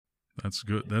That's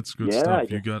good. That's good Yeah,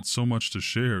 stuff. You got so much to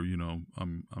share.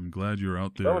 I'm glad you're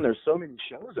out oh, and there. there's so many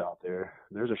shows out there.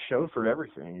 There's a show for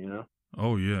everything.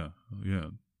 Oh yeah, yeah,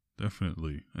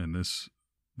 definitely. And this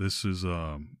is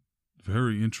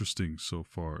very interesting so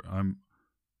far. I'm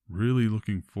really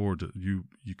looking forward to you.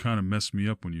 You kind of messed me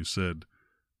up when you said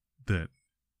that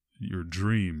your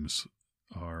dreams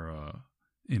are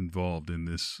involved in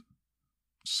this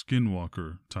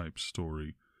skinwalker type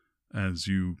story. As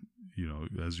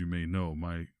as you may know,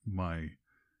 my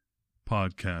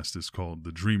podcast is called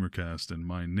the Dreamercast, and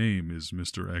my name is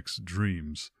Mr. X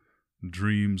Dreams.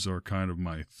 Dreams are kind of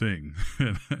my thing,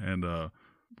 and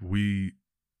we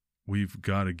we've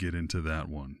got to get into that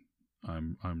one.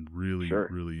 I'm really Sure.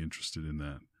 really interested in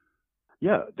that.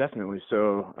 Yeah, definitely.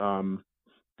 So,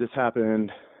 this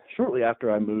happened shortly after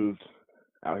I moved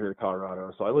out here to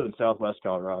Colorado. So I live in Southwest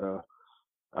Colorado,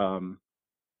 um,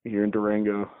 here in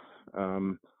Durango,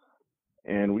 um,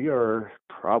 and we are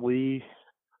probably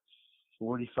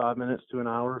 45 minutes to an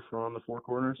hour from the Four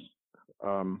Corners.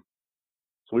 Um,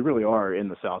 so we really are in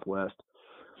the Southwest.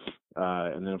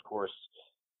 And then, of course,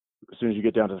 as soon as you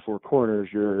get down to the Four Corners,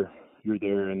 you're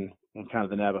there in kind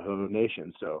of the Navajo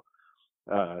Nation. So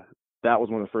uh, that was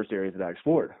one of the first areas that I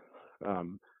explored.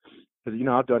 Because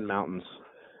I've done mountains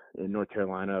in North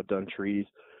Carolina, I've done trees.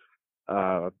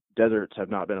 Deserts have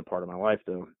not been a part of my life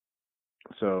though.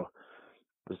 So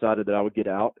I decided that I would get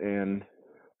out and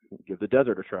give the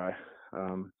desert a try.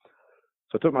 So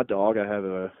I took my dog. I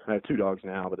have two dogs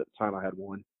now, but at the time I had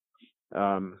one.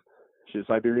 Um, she's a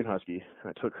Siberian Husky.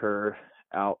 I took her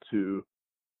out to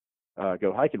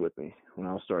go hiking with me when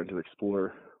I was starting to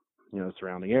explore,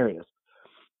 surrounding areas.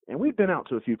 And we've been out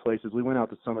to a few places. We went out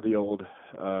to some of the old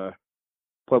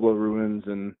Pueblo ruins,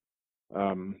 and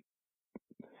um,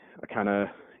 I kind of,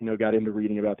 got into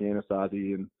reading about the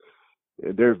Anasazi, and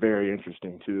they're very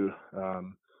interesting too.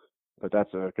 But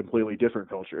that's a completely different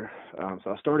culture.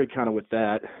 So I started kind of with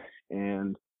that,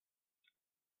 and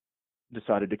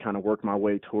decided to kind of work my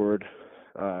way toward,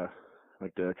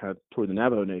 like the kind of toward the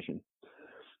Navajo Nation.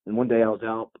 And one day I was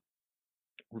out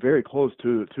very close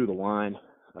to the line,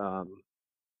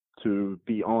 to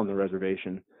be on the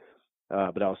reservation,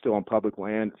 but I was still on public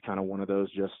land. It's kind of one of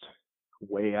those just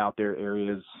way out there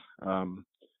areas.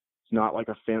 It's not like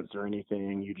a fence or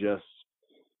anything.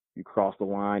 You cross the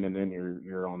line and then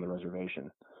you're on the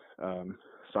reservation.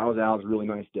 So I was out. It was a really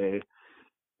nice day,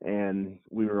 and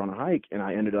we were on a hike, and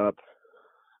I ended up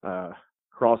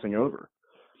crossing over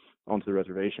onto the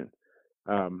reservation.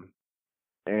 Um,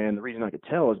 and the reason I could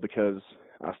tell is because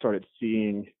I started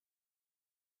seeing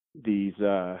these,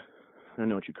 I don't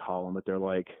know what you call them, but they're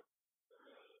like,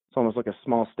 it's almost like a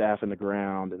small staff in the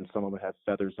ground, and some of them have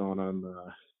feathers on them.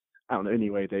 I don't know.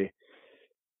 Anyway,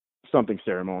 something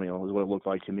ceremonial is what it looked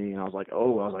like to me. And I was like,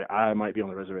 I might be on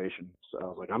the reservation. So I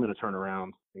was like, I'm going to turn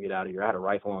around and get out of here. I had a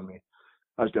rifle on me.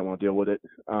 I just didn't want to deal with it.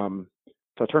 So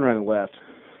I turned around and left.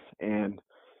 And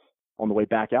on the way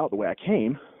back out the way I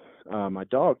came, my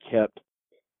dog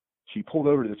she pulled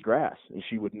over to this grass, and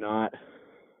she would not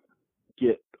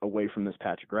get away from this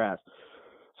patch of grass.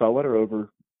 So I let her over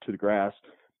to the grass,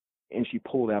 and she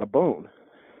pulled out a bone.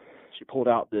 She pulled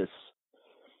out it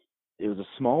was a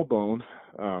small bone.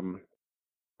 And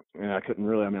I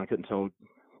couldn't tell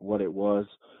what it was.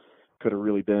 Could have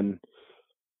really been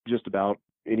just about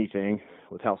anything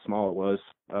with how small it was.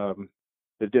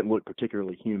 It didn't look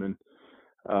particularly human.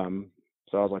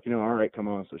 So I was like, all right, come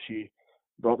on. So she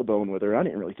brought the bone with her. I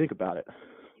didn't really think about it,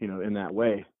 in that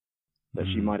way, that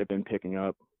she Mm. might have been picking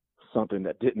up something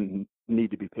that didn't need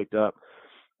to be picked up.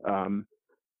 And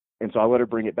so I let her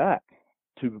bring it back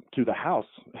to the house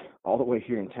all the way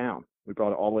here in town. We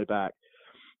brought it all the way back.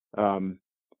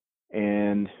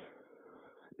 And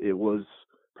it was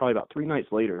probably about 3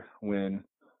 nights later when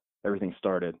everything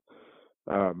started.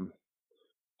 Um,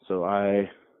 so I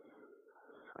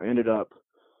ended up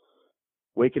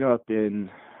waking up it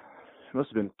must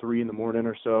have been 3 in the morning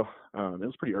or so. It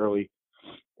was pretty early,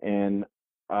 and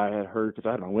I had heard, because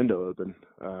I had my window open,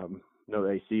 no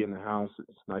AC in the house.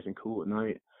 It's nice and cool at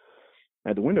night. I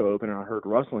had the window open, and I heard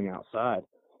rustling outside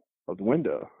of the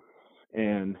window,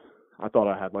 and I thought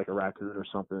I had like a raccoon or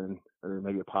something, or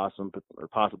maybe a possum, or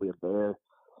possibly a bear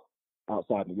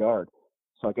outside in the yard.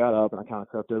 So I got up and I kind of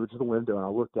crept over to the window, and I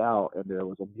looked out, and there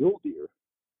was a mule deer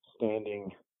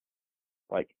standing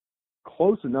like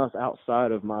close enough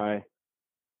outside of my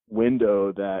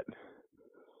window that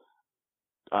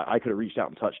I could have reached out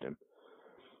and touched him.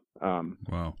 Um,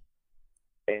 Wow.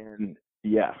 and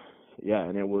yeah,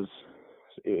 and it was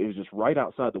just right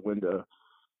outside the window,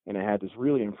 and it had this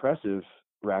really impressive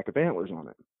rack of antlers on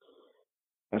it.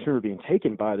 I just remember being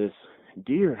taken by this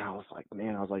deer, and I was like,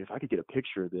 man, if I could get a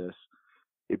picture of this,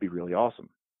 it'd be really awesome.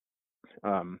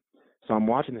 So I'm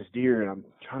watching this deer, and I'm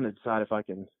trying to decide if I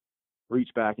can reach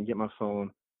back and get my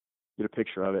phone, get a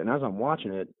picture of it. And as I'm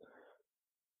watching it,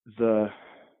 the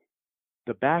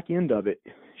back end of it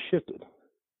shifted.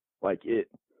 Like it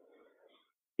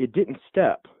didn't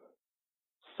step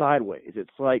sideways.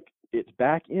 It's like its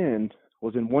back end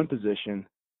was in one position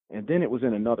and then it was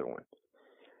in another one.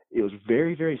 It was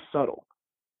very, very subtle,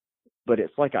 but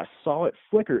it's like I saw it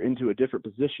flicker into a different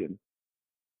position.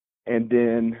 And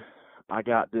then I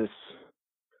got this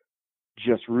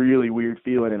just really weird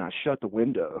feeling, and I shut the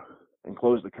window and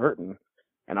closed the curtain,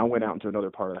 and I went out into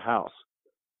another part of the house.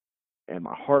 And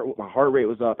my heart rate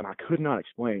was up, and I could not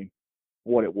explain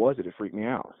what it was that had freaked me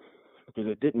out, because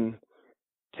it didn't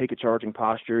take a charging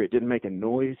posture. It didn't make a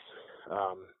noise.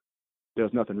 There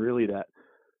was nothing really that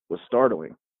was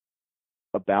startling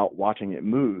about watching it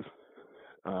move.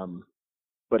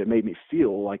 But it made me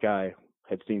feel like I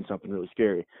had seen something really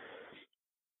scary.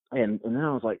 And then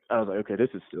I was like, okay, this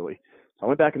is silly. So I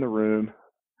went back in the room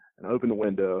and I opened the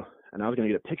window, and I was going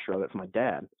to get a picture of it for my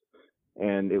dad,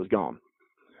 and it was gone.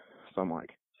 So I'm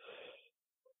like,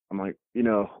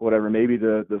 whatever, maybe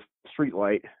the street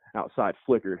light outside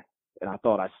flickered, and I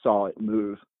thought I saw it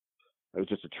move. It was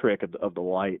just a trick of the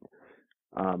light.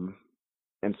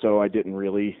 And so I didn't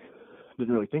really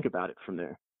think about it from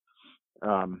there.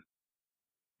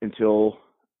 Until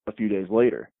a few days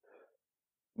later,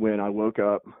 when I woke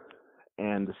up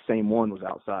and the same one was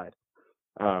outside,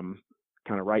 kind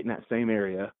of right in that same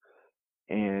area.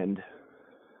 And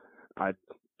I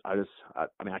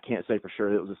can't say for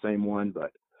sure it was the same one,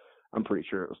 but I'm pretty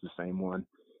sure it was the same one.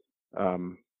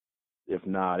 If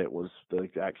not, it was the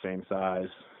exact same size,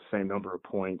 same number of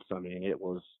points. I mean, it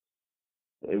was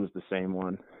the same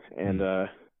one. And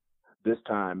this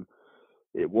time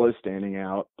it was standing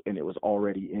out, and it was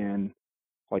already in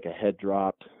like a head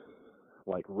dropped,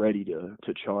 like ready to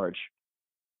charge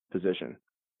position,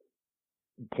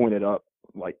 pointed up,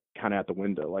 like kind of at the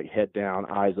window, like head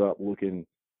down, eyes up, looking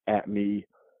at me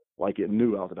like it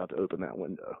knew I was about to open that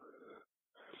window.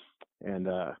 And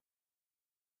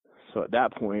so at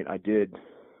that point I did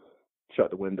shut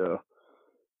the window,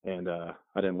 and I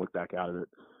didn't look back out of it.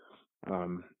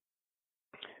 And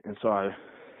so I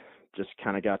just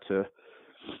kind of got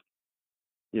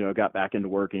back into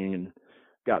working and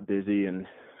got busy, and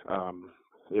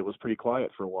it was pretty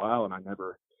quiet for a while, and I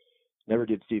never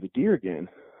get to see the deer again.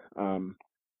 And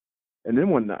then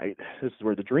one night, this is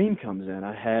where the dream comes in.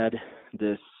 I had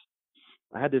this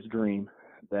dream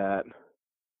that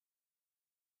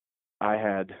I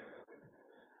had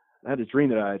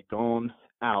gone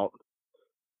out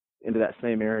into that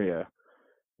same area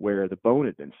where the bone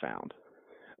had been found.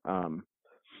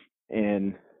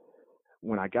 And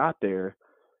when I got there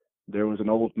was an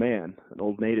old man, an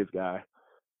old native guy.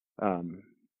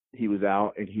 He was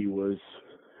out, and he was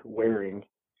wearing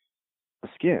a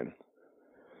skin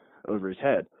over his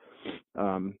head. So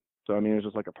I mean, it was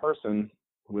just like a person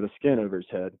with a skin over his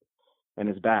head and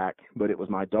his back, but it was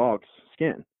my dog's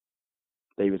skin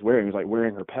that he was wearing. He was like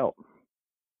wearing her pelt.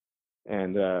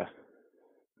 And so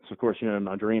of course, in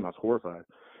my dream I was horrified,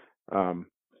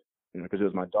 because it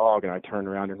was my dog, and I turned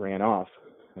around and ran off,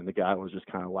 and the guy was just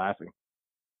kind of laughing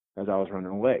as I was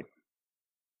running away.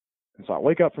 And so I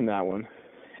wake up from that one,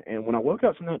 and when I woke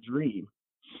up from that dream,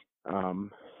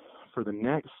 for the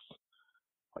next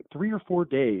like 3 or 4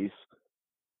 days,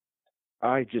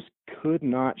 I just could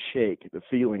not shake the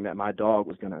feeling that my dog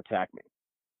was going to attack me,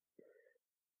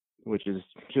 which is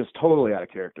just totally out of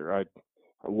character. I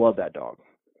love that dog.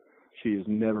 She has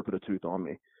never put a tooth on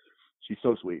me. She's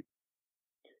so sweet.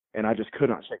 And I just could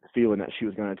not shake the feeling that she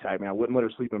was going to attack me. I wouldn't let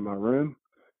her sleep in my room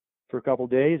for a couple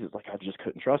of days. It's like I just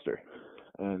couldn't trust her.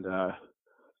 And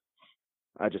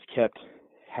I just kept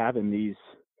having these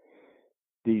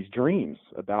dreams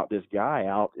about this guy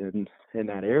out in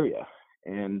that area.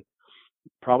 And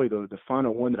probably the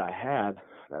final one that I had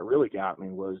that really got me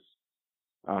was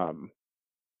I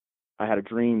had a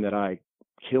dream that I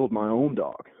killed my own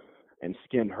dog and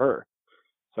skinned her.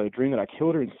 So I had a dream that I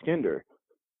killed her and skinned her,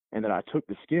 and that I took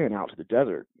the skin out to the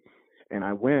desert, and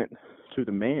I went to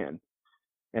the man,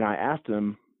 and I asked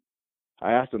him,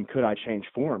 could I change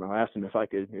form? I asked him if I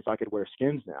could wear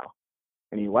skins now.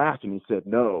 And he laughed, and he said,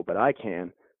 no, but I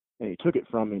can. And he took it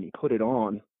from me, and he put it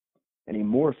on, and he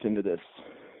morphed into this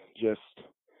just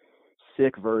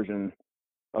sick version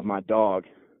of my dog,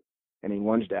 and he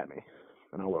lunged at me,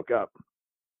 and I woke up.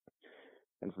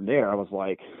 And from there, I was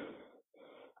like,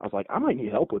 I might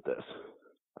need help with this,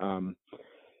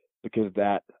 because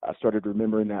I started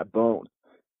remembering that bone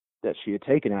that she had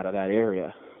taken out of that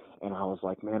area, And I was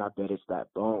like, man, I bet it's that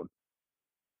bone.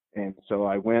 And so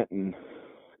I went, and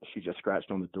she just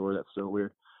scratched on the door. That's so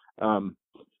weird. Um,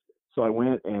 so I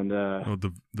went and Oh,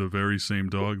 the very same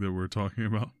dog that we're talking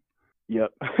about?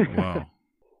 yep. Wow.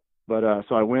 But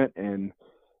so I went and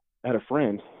had a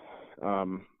friend.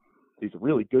 He's a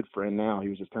really good friend now. He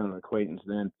was just kind of an acquaintance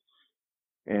then.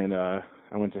 And I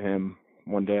went to him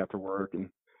one day after work, and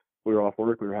we were off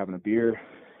work. We were having a beer,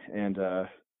 and I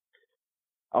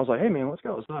was like, "Hey man, let's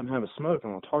go. Let's not have a smoke,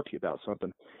 and I'll talk to you about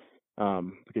something."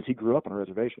 Because he grew up on a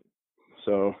reservation.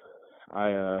 So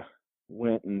I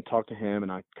went and talked to him,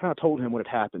 and I kind of told him what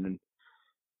had happened, and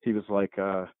he was like,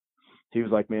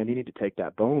 "Man, you need to take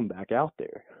that bone back out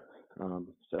there."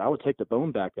 So I would take the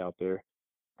bone back out there,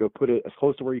 go put it as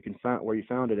close to where you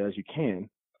found it as you can.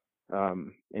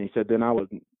 And he said, then I would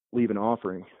leave an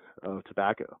offering of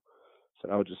tobacco. So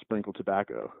I would just sprinkle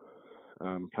tobacco,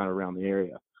 kind of around the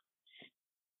area.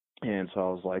 And so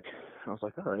I was like, all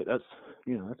right, that's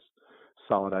a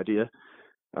solid idea.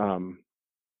 So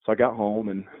I got home,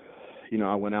 and,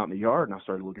 I went out in the yard and I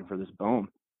started looking for this bone.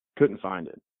 Couldn't find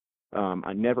it.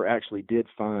 I never actually did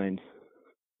find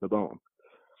the bone.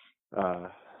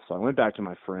 So I went back to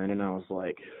my friend and I was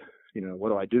like, what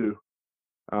do I do?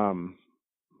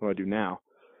 What do I do now?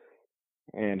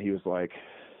 And he was like,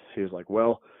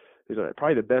 well, he's like,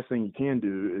 probably the best thing you can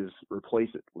do is replace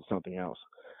it with something else.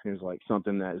 He was like,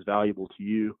 something that is valuable to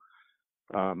you.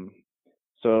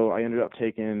 So I ended up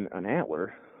taking an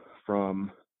antler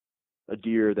from a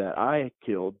deer that I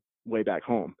killed way back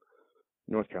home,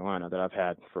 North Carolina, that I've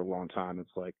had for a long time.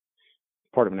 It's like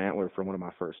part of an antler from one of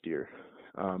my first deer.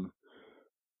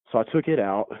 So I took it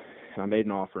out and I made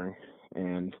an offering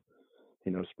and,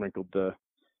 sprinkled the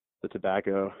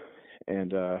tobacco,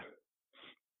 and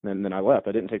then I left.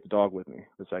 I didn't take the dog with me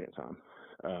the second time.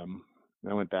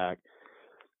 I went back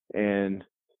and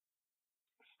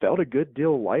felt a good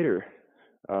deal lighter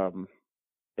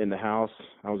in the house.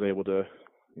 I was able to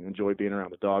enjoy being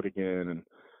around the dog again,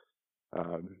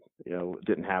 and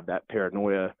didn't have that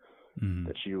paranoia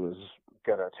that she was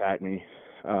gonna attack me.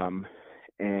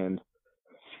 And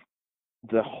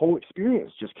the whole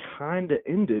experience just kind of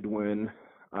ended when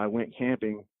I went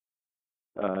camping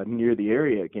near the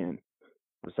area again.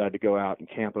 I decided to go out and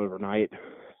camp overnight.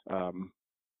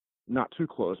 Not too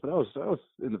close, but I was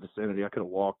in the vicinity. I could have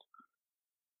walked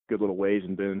a good little ways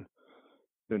and been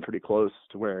pretty close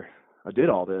to where I did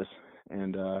all this.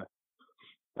 And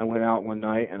I went out one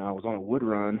night and I was on a wood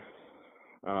run.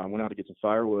 Went out to get some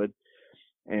firewood,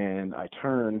 and I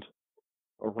turned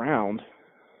around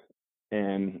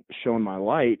and shone my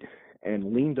light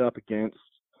and leaned up against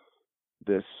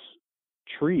this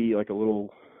tree, like a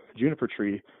little juniper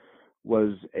tree,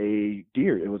 was a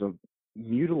deer. It was a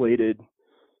mutilated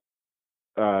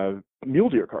mule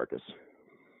deer carcass,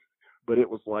 but it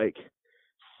was like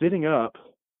sitting up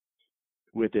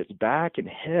with its back and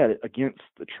head against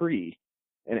the tree,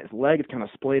 and its legs kind of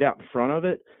splayed out in front of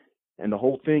it, and the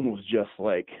whole thing was just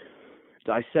like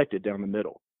dissected down the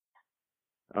middle,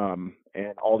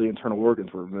 and all the internal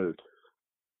organs were removed.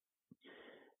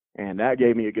 And that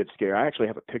gave me a good scare. I actually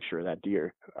have a picture of that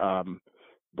deer,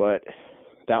 but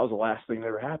that was the last thing that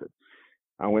ever happened.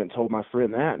 I went and told my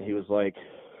friend that, and he was like,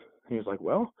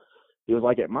 well,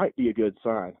 it might be a good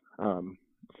sign.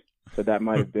 So that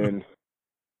might have been,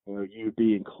 you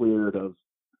being cleared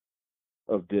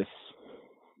of this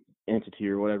entity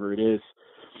or whatever it is,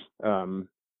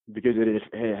 because it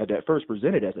had at first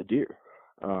presented as a deer.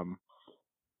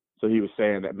 So he was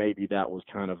saying that maybe that was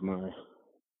kind of my,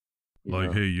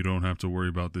 hey, you don't have to worry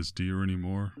about this deer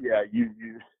anymore. Yeah,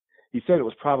 he said it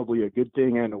was probably a good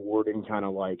thing and a warning, kind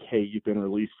of like, hey, you've been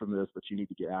released from this, but you need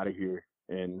to get out of here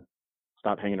and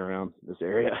stop hanging around this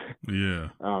area. Yeah.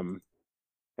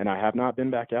 And I have not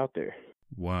been back out there.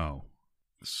 Wow.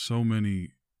 So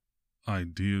many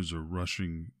ideas are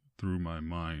rushing through my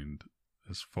mind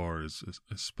as far as,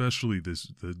 especially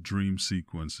the dream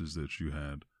sequences that you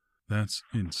had. That's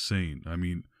insane. I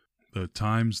mean, the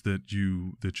times that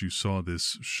you saw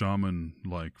this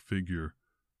shaman-like figure,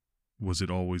 was it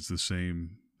always the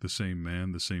same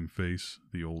man, the same face,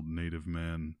 the old native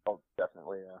man? Oh,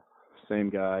 definitely, yeah. Same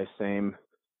guy, same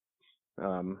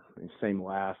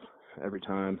laugh every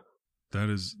time. That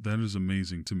is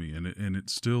amazing to me, and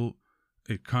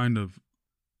it kind of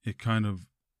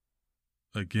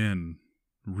again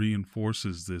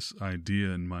reinforces this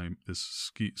idea in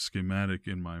this schematic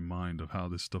in my mind of how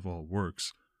this stuff all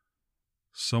works.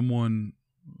 Someone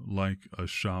like a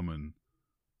shaman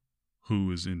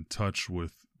who is in touch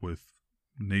with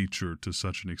nature to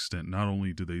such an extent, not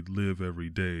only do they live every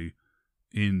day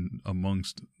in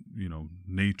amongst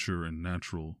nature and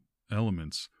natural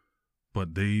elements,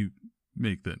 but they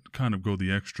make that kind of go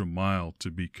the extra mile to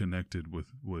be connected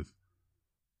with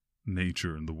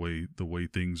nature and the way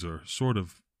things are sort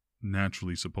of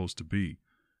naturally supposed to be.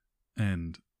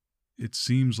 And it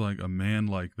seems like a man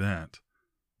like that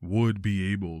would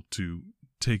be able to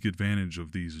take advantage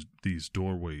of these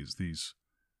doorways,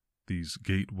 these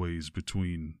gateways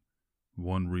between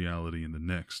one reality and the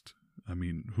next. I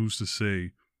mean, who's to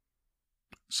say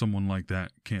someone like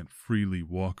that can't freely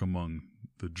walk among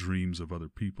the dreams of other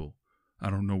people? I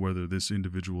don't know whether this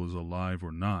individual is alive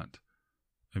or not.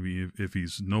 I mean, if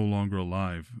he's no longer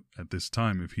alive at this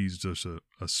time, if he's just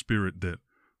a spirit that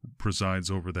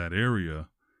presides over that area,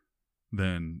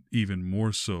 then even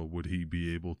more so would he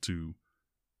be able to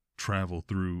travel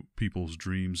through people's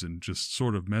dreams and just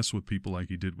sort of mess with people like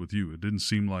he did with you. It didn't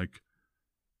seem like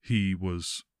he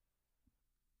was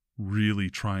really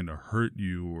trying to hurt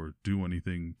you or do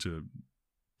anything to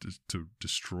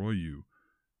destroy you.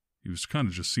 He was kind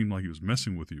of just seemed like he was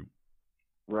messing with you.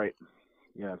 Right.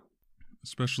 Yeah.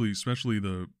 Especially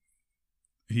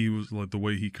he was like the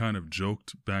way he kind of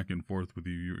joked back and forth with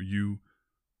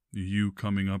you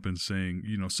coming up and saying,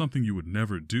 you know, something you would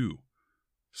never do,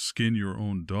 skin your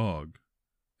own dog,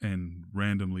 and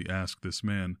randomly ask this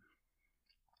man,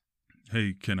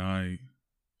 hey, can I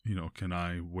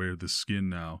wear the skin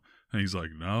now? And he's like,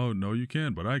 no, you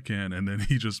can't, but I can. And then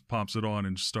he just pops it on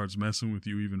and starts messing with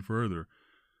you even further.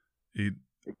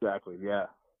 Exactly. Yeah.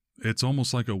 It's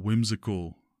almost like a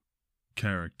whimsical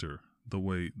character, the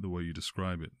way you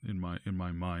describe it in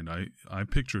my mind. I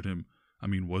pictured him. I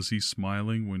mean, was he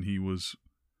smiling when he was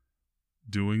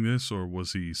doing this, or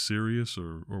was he serious,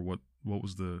 or what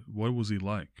was he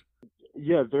like?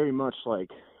 Yeah, very much like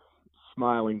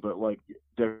smiling, but like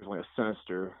definitely a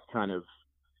sinister kind of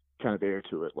air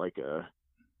to it, like kind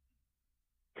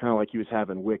of like he was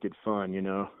having wicked fun, you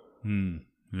know.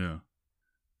 Yeah.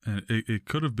 And it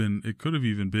could have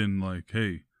even been like,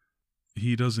 hey,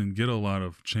 he doesn't get a lot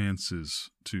of chances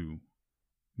to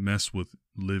mess with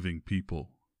living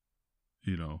people,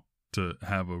 you know, to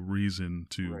have a reason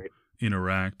to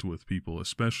interact with people,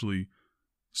 especially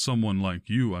someone like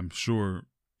you. I'm sure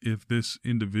if this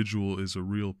individual is a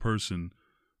real person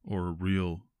or a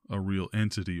real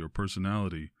entity or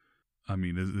personality, I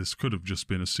mean, this could have just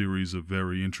been a series of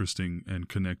very interesting and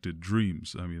connected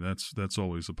dreams. I mean, that's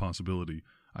always a possibility.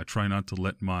 I try not to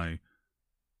let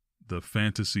the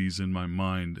fantasies in my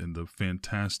mind and the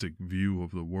fantastic view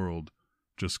of the world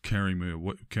just carry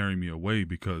me away,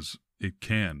 because it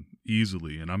can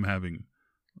easily. And I'm having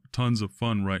tons of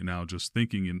fun right now just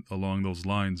thinking along those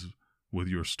lines with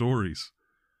your stories.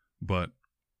 But,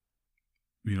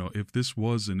 you know, if this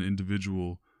was an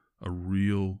individual, a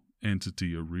real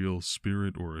entity, a real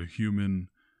spirit, or a human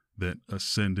that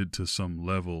ascended to some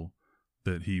level,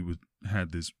 that he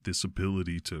had this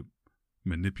ability to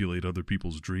manipulate other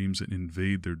people's dreams and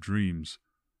invade their dreams,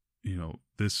 you know,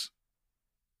 this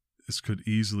could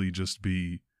easily just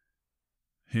be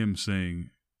him saying,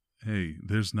 hey,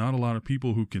 there's not a lot of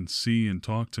people who can see and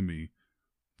talk to me.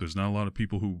 There's not a lot of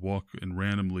people who walk and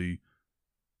randomly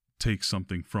take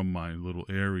something from my little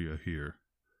area here.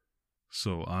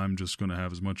 So I'm just going to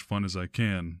have as much fun as I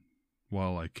can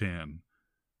while I can,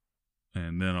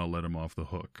 and then I'll let him off the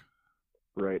hook.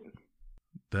 Right.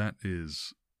 That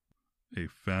is a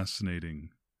fascinating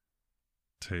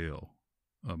tale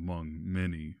among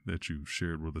many that you've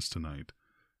shared with us tonight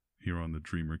here on the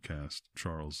Dreamercast,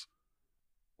 Charles.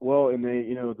 Well, and they,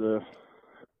 you know,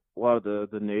 a lot of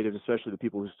the natives, especially the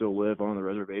people who still live on the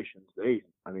reservations, they're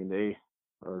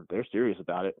serious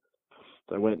about it.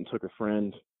 So I went and took a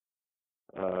friend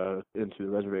into the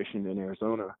reservation in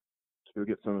Arizona to go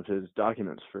get some of his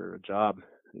documents for a job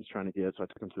he's trying to get. So I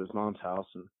took him to his mom's house,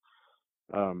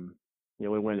 and you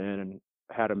know, we went in and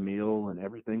had a meal, and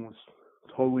everything was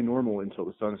totally normal until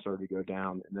the sun started to go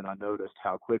down, and then I noticed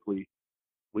how quickly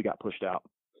we got pushed out.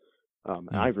 And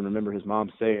I even remember his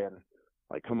mom saying,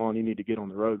 like, come on, you need to get on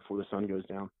the road before the sun goes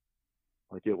down.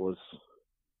 Like, it was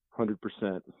 100%.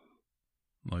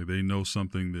 Like they know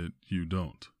something that you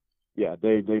don't. Yeah,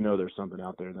 they know there's something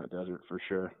out there in that desert for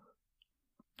sure.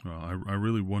 Well, I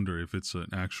really wonder if it's an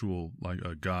actual, like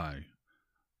a guy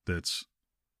that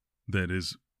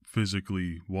is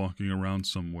physically walking around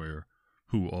somewhere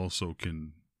who also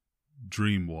can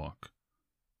dream walk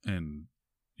and,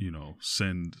 you know,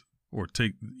 send or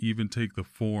take the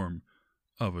form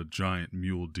of a giant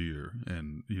mule deer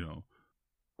and, you know,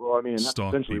 well, I mean, that's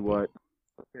essentially people.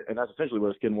 That's essentially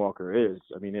what a skinwalker is.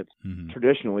 I mean, it's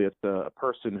traditionally it's a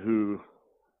person who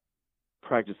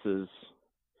practices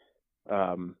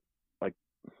like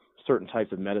certain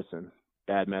types of medicine,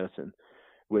 bad medicine,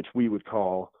 which we would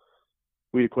call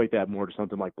we'd equate that more to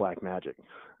something like black magic.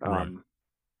 Right. Um,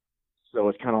 so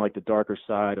it's kind of like the darker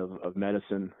side of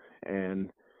medicine,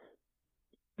 and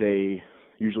they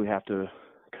usually have to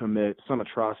commit some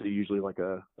atrocity, usually like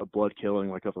a blood killing,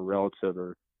 like of a relative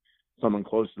or someone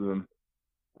close to them,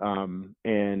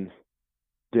 and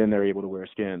then they're able to wear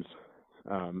skins.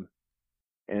 Um,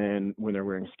 and when they're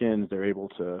wearing skins, they're able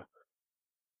to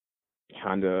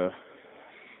kind of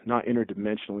not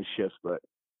interdimensionally shift, but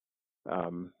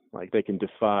like they can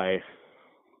defy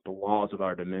the laws of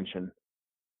our dimension.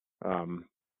 Um,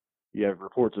 you have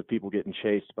reports of people getting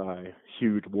chased by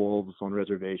huge wolves on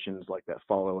reservations like that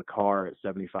follow a car at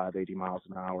 75, 80 miles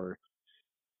an hour,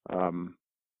 um,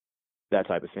 that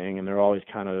type of thing. And they're always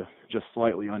kind of just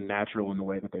slightly unnatural in the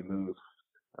way that they move.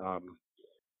 Um,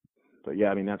 but yeah,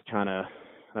 I mean, that's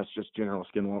just general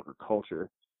skinwalker culture,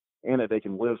 and that they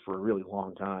can live for a really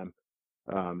long time.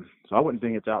 So I wouldn't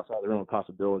think it's outside the realm of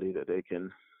possibility that they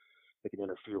can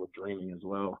interfere with dreaming as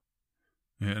well.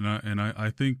 Yeah, and I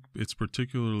think it's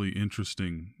particularly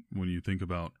interesting when you think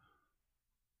about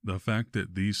the fact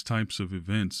that these types of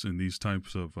events and these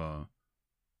types of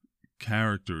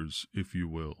characters, if you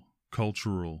will,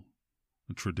 cultural,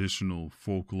 traditional,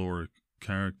 folkloric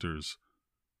characters,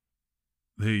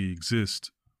 they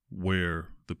exist where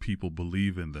the people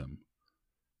believe in them.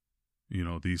 You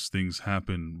know, these things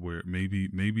happen where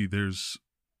maybe there's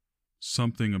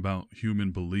something about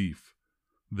human belief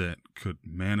that could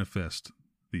manifest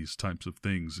these types of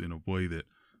things in a way that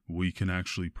we can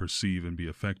actually perceive and be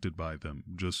affected by them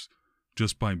just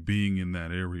by being in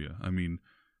that area. I mean,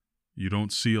 you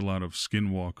don't see a lot of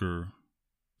skinwalker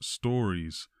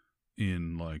stories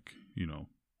in, like, you know,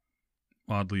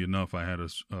 oddly enough, I had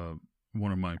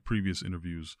one of my previous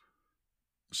interviews,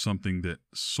 something that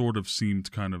sort of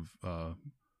seemed kind of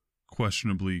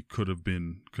questionably could have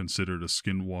been considered a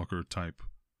skinwalker type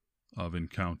of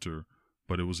encounter,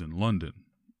 but it was in London.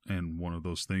 And one of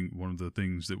the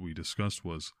things that we discussed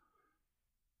was,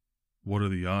 what are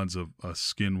the odds of a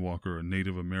skinwalker, a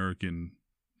Native American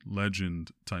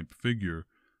legend type figure,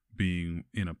 being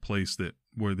in a place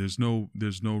where there's no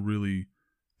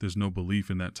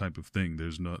belief in that type of thing.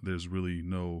 There's really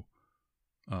no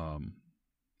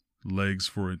legs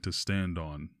for it to stand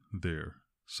on there,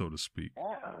 so to speak.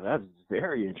 Yeah, that's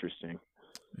very interesting.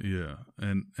 Yeah,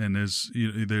 and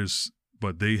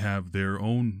but they have their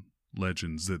own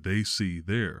legends that they see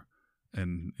there,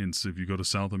 and so if you go to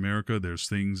South America, there's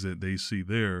things that they see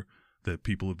there that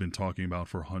people have been talking about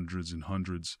for hundreds and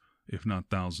hundreds, if not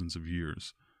thousands of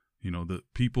years. You know, the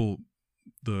people,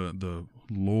 the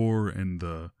lore and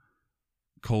the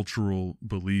cultural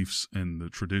beliefs and the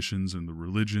traditions and the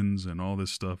religions and all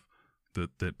this stuff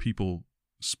that people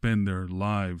spend their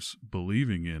lives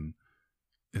believing in,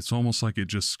 it's almost like it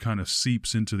just kind of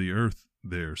seeps into the earth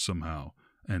there somehow.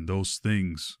 And those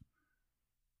things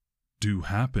do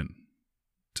happen.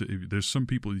 There's some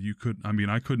people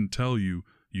I couldn't tell you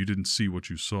didn't see what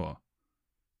you saw.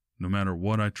 No matter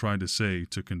what I tried to say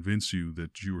to convince you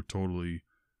that you were totally,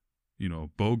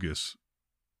 bogus,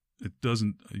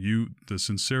 the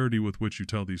sincerity with which you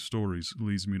tell these stories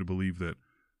leads me to believe that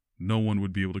no one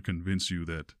would be able to convince you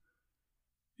that,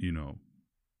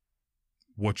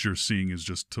 what you're seeing is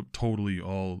just totally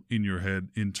all in your head,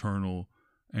 internal,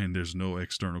 and there's no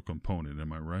external component.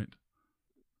 Am I right?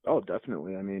 Oh,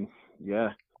 definitely. I mean,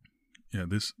 yeah. Yeah,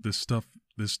 this stuff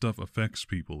affects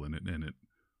people, and it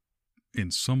in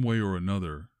some way or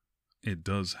another it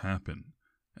does happen,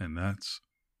 and that's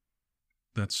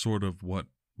sort of what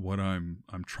I'm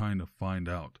trying to find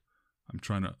out. I'm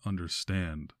trying to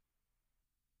understand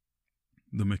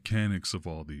the mechanics of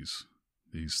all these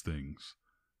things.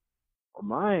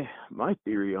 Well, my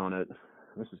theory on it,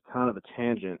 this is kind of a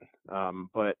tangent,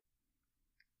 but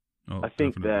Oh, I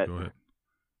think definitely. Go ahead.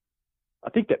 I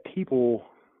think that people,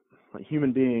 like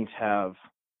human beings, have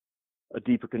a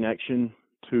deeper connection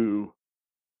to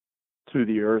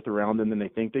the earth around them than they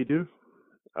think they do.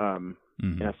 And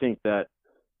I think that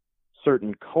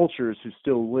certain cultures who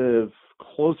still live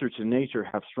closer to nature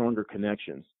have stronger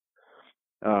connections.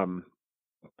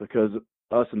 Because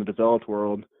us in the developed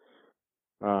world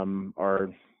are,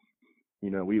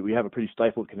 we have a pretty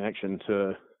stifled connection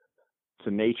to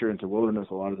nature and to wilderness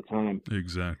a lot of the time.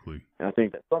 Exactly. And I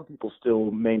think that some people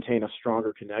still maintain a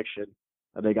stronger connection.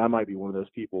 I think I might be one of those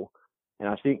people. And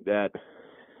I think that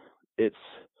it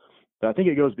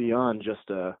goes beyond just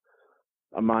a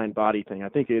mind-body thing. I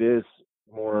think it is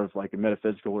more of like a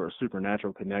metaphysical or a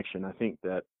supernatural connection. I think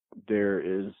that there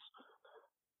is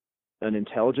an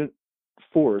intelligent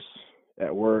force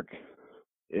at work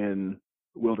in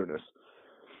wilderness,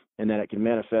 and that it can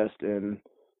manifest in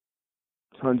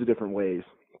tons of different ways.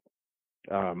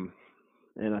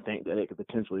 and I think that it could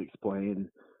potentially explain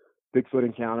Bigfoot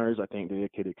encounters. I think that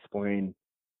it could explain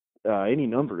any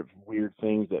number of weird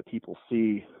things that people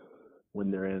see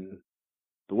when they're in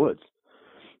the woods.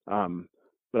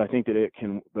 But I think that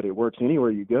it works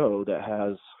anywhere you go that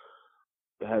has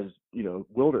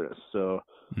wilderness. So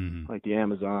like the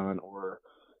Amazon or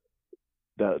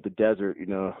the desert,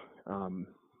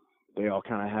 they all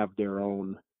kind of have their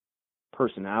own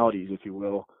personalities, if you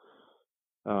will.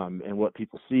 And what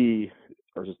people see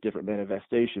are just different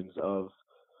manifestations of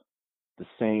the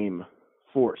same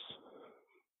force.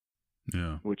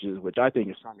 Yeah. Which I think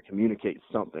is trying to communicate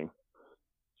something.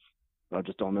 I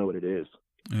just don't know what it is.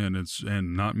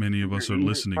 And not many of us are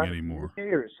listening anymore.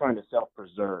 Or it's trying to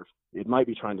self-preserve. It might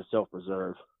be trying to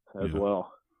self-preserve as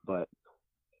well, but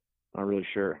not really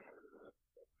sure.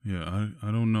 Yeah,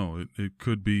 I don't know. It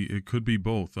could be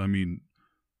both. I mean,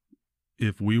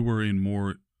 if we were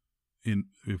more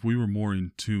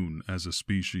in tune as a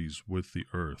species with the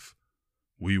earth,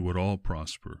 we would all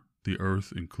prosper, the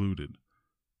earth included.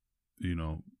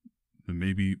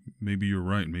 Maybe you're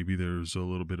right. Maybe there's a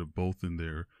little bit of both in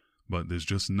there, but there's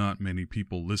just not many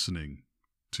people listening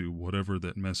to whatever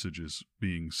that message is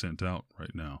being sent out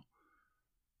right now.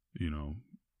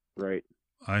 Right.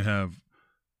 I have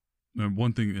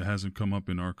one thing that hasn't come up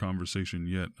in our conversation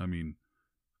yet. I mean,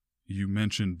 you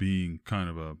mentioned being kind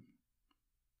of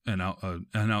an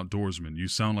outdoorsman. You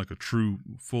sound like a true,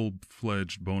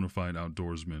 full-fledged, bona fide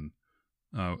outdoorsman.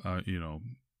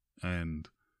 And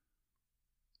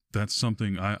that's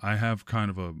something I have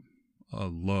kind of a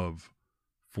love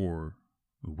for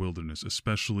the wilderness,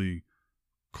 especially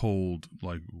cold,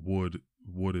 like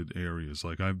wooded areas.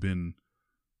 Like I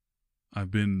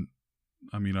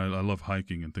love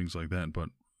hiking and things like that, but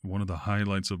one of the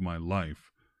highlights of my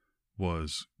life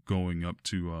was going up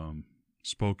to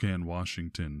Spokane,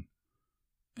 Washington,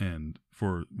 and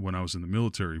for when I was in the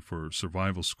military for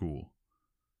survival school.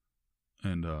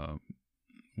 And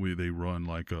they run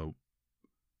like a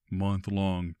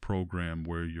month-long program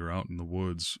where you're out in the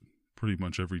woods pretty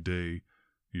much every day.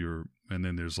 And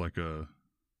then there's like a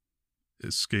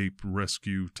escape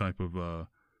rescue type of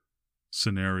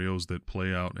scenarios that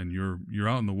play out, and you're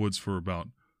out in the woods for about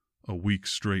a week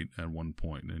straight at one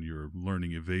point, and you're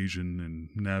learning evasion and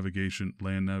navigation,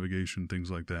 land navigation,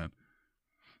 things like that.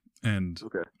 And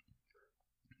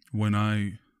when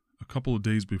a couple of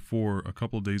days before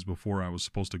I was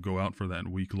supposed to go out for that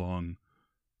week-long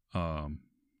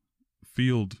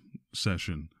field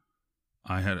session,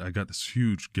 I got this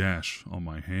huge gash on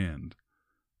my hand,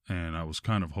 and I was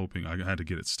kind of hoping I had to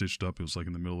get it stitched up. It was like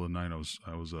in the middle of the night.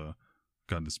 I was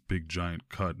got this big giant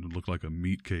cut, and it looked like a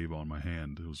meat cave on my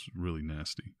hand. It was really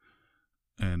nasty,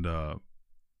 and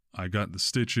I got the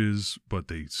stitches, but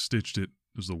they stitched it.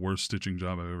 It was the worst stitching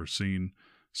job I've ever seen.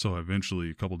 So eventually,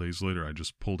 a couple days later, I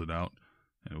just pulled it out,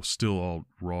 and it was still all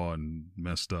raw and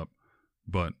messed up,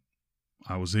 but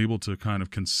I was able to kind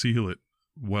of conceal it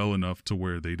well enough to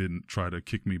where they didn't try to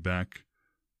kick me back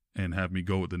and have me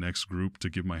go with the next group to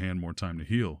give my hand more time to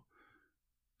heal.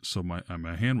 So my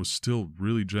hand was still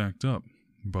really jacked up,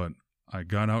 but I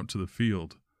got out to the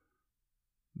field,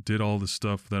 did all the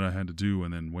stuff that I had to do,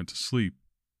 and then went to sleep.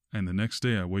 And the next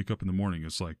day I wake up in the morning,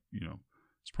 it's like,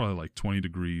 it's probably like 20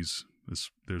 degrees.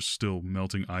 There's still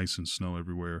melting ice and snow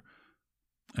everywhere.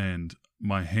 And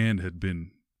my hand had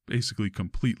been basically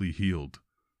completely healed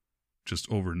just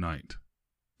overnight.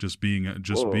 Just being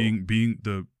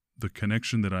the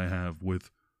connection that I have with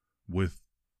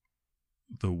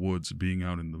the woods, being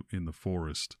out in the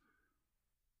forest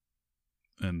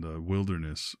and the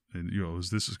wilderness, and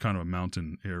this is kind of a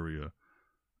mountain area,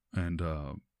 and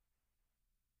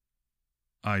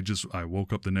I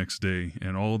woke up the next day,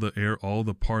 and all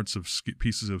the parts of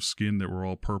pieces of skin that were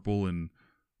all purple and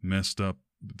messed up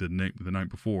the night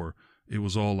before, it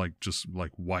was all just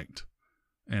white.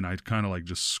 And I kind of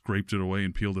just scraped it away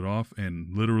and peeled it off,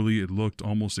 and literally it looked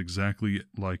almost exactly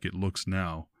like it looks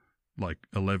now, like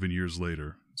 11 years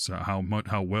later. So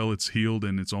how well it's healed,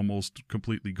 and it's almost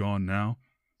completely gone now.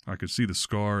 I could see the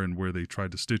scar and where they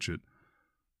tried to stitch it,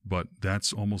 but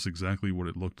that's almost exactly what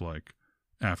it looked like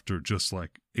after just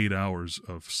 8 hours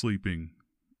of sleeping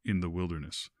in the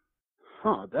wilderness.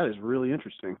 Huh, that is really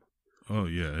interesting. Oh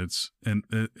yeah, it's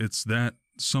that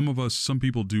some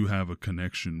people do have a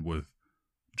connection with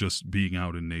just being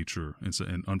out in nature,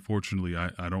 and unfortunately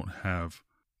I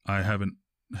haven't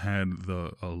had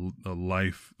a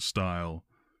lifestyle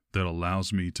that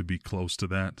allows me to be close to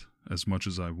that as much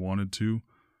as I wanted to,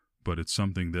 but it's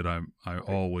something that I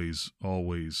always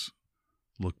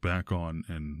look back on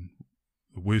and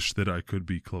wish that I could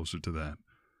be closer to that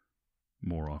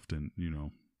more often.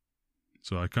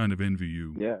 So I kind of envy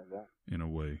you Yeah. in a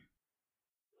way.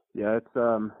 Yeah, it's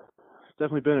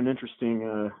definitely been an interesting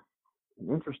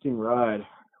ride,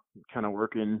 kind of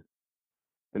working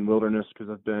in wilderness, because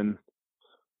I've been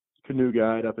canoe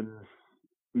guide up in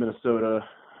Minnesota.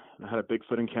 I had a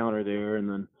Bigfoot encounter there, and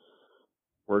then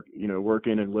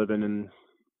working and living in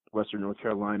Western North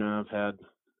Carolina. I've had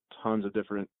tons of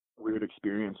different weird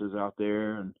experiences out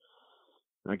there, and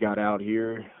I got out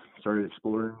here, started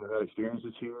exploring. I've had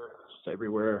experiences here. Just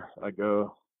everywhere I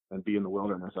go and be in the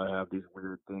wilderness, I have these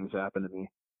weird things happen to me.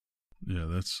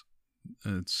 Yeah,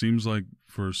 it seems like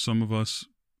for some of us,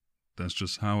 that's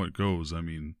just how it goes. I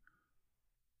mean,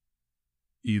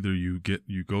 either you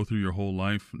go through your whole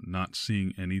life not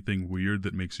seeing anything weird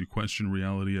that makes you question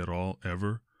reality at all,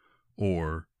 ever,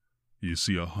 or you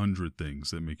see 100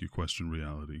 things that make you question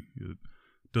reality. It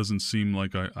doesn't seem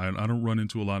like I don't run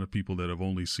into a lot of people that have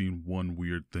only seen one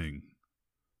weird thing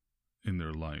in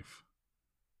their life.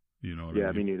 You know what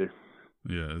I mean? Me neither.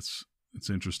 Yeah, it's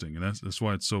interesting, and that's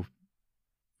why it's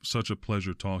such a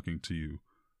pleasure talking to you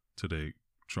today,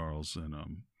 Charles.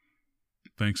 And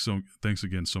thanks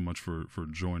again so much for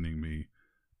joining me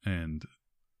and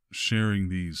sharing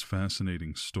these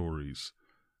fascinating stories.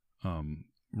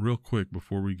 Real quick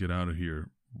before we get out of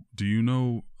here, do you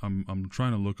know, I'm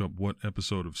trying to look up what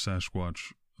episode of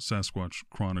Sasquatch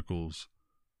Chronicles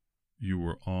you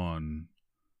were on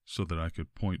so that I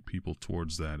could point people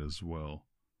towards that as well,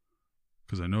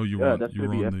 because I know you were on the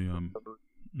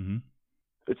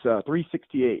It's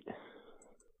 368.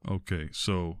 Okay,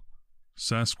 so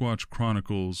Sasquatch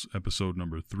Chronicles episode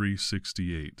number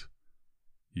 368.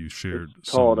 You shared It's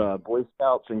called Boy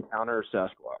Scouts Encounter Sasquatch.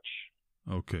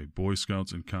 Okay, Boy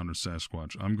Scouts Encounter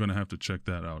Sasquatch. I'm going to have to check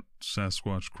that out.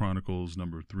 Sasquatch Chronicles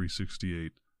number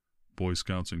 368, Boy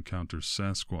Scouts Encounter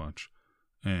Sasquatch.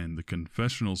 And the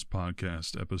Confessionals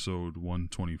podcast, episode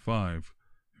 125,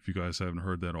 if you guys haven't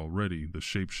heard that already, The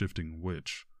Shape-Shifting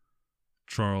Witch.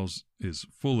 Charles is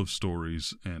full of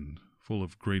stories and full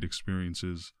of great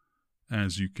experiences.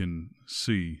 As you can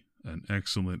see, an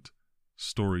excellent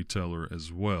storyteller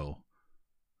as well.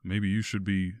 Maybe you should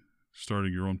be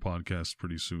starting your own podcast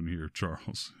pretty soon here,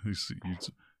 Charles. You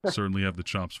certainly have the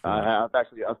chops for it.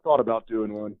 I've thought about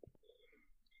doing one.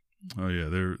 Oh yeah,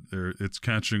 it's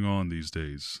catching on these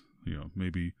days. You know,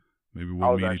 maybe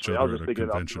we'll meet each other at a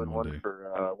convention one day.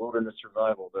 For wilderness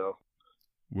survival, though.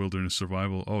 Wilderness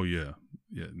survival. Oh yeah.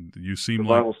 You seem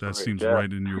survival like that story, seems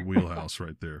right in your wheelhouse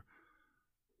right there.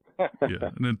 Yeah,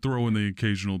 and then throw in the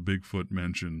occasional Bigfoot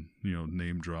mention.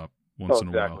 Name drop once in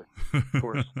a while. Of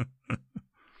course.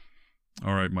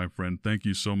 All right, my friend. Thank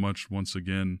you so much once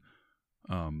again.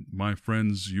 My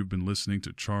friends, you've been listening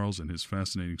to Charles and his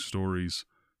fascinating stories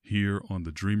here on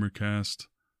the DreamerCast.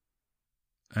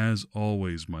 As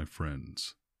always, my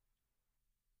friends,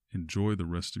 enjoy the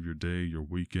rest of your day, your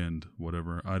weekend,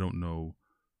 whatever. I don't know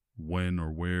when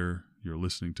or where you're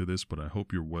listening to this, but I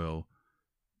hope you're well.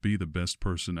 Be the best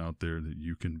person out there that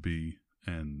you can be.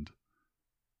 And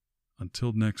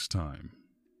until next time,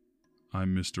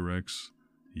 I'm Mr. X.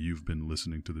 You've been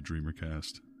listening to the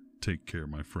DreamerCast. Take care,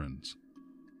 my friends.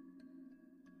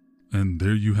 And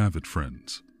there you have it,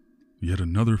 friends. Yet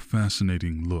another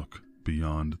fascinating look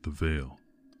beyond the veil.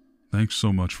 Thanks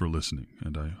so much for listening,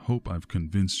 and I hope I've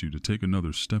convinced you to take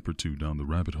another step or two down the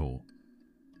rabbit hole.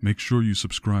 Make sure you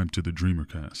subscribe to the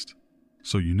DreamerCast,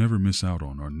 so you never miss out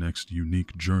on our next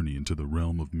unique journey into the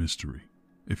realm of mystery.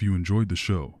 If you enjoyed the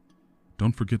show,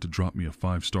 don't forget to drop me a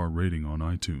 5-star rating on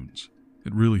iTunes.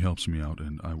 It really helps me out,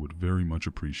 and I would very much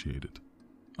appreciate it.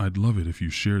 I'd love it if you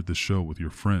shared the show with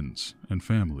your friends and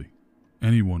family,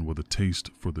 anyone with a taste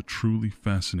for the truly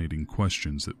fascinating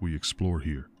questions that we explore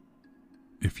here.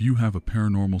 If you have a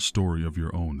paranormal story of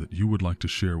your own that you would like to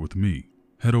share with me,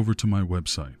 head over to my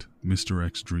website,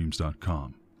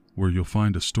 MrXDreams.com, where you'll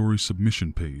find a story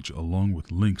submission page along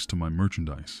with links to my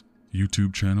merchandise,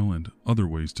 YouTube channel, and other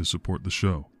ways to support the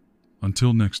show.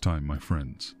 Until next time, my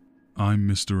friends, I'm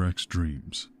Mr. X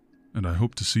Dreams, and I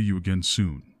hope to see you again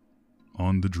soon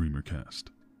on the DreamerCast.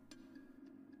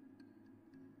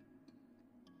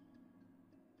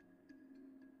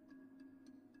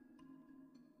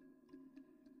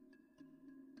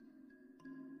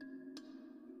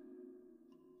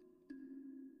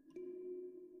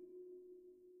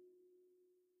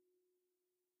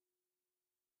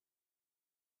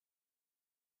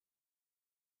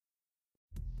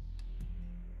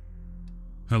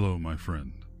 Hello, my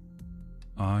friend.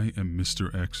 I am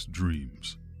Mr. X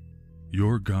Dreams,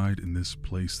 your guide in this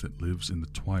place that lives in the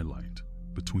twilight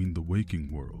between the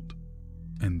waking world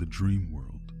and the dream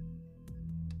world.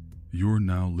 You're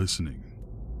now listening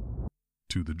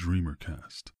to the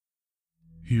DreamerCast.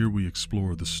 Here we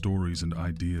explore the stories and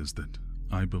ideas that,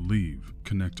 I believe,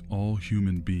 connect all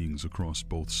human beings across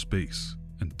both space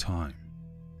and time.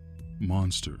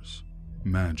 Monsters,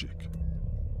 magic,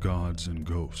 gods and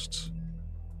ghosts,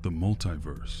 the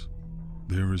multiverse.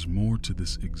 There is more to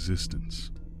this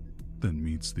existence than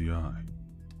meets the eye.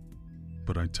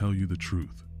 But I tell you the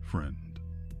truth, friend.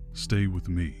 Stay with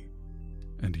me,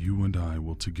 and you and I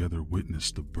will together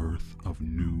witness the birth of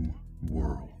new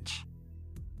worlds.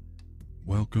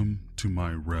 Welcome to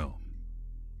my realm.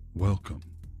 Welcome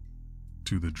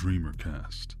to the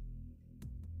DreamerCast.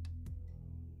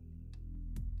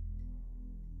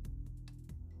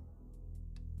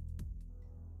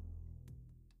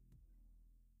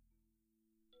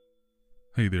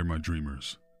 Hey there, my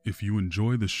dreamers. If you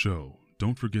enjoy the show,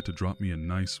 don't forget to drop me a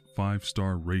nice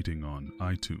 5-star rating on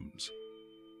iTunes.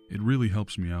 It really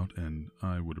helps me out, and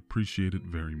I would appreciate it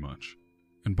very much.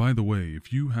 And by the way,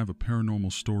 if you have a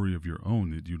paranormal story of your own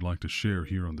that you'd like to share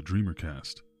here on the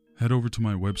DreamerCast, head over to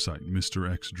my website,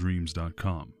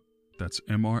 mrxdreams.com. That's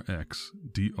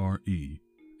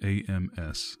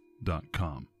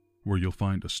mrxdreams.com, where you'll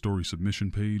find a story submission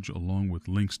page along with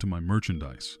links to my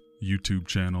merchandise, YouTube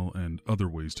channel, and other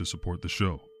ways to support the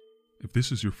show. If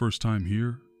this is your first time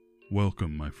here,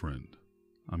 welcome, my friend.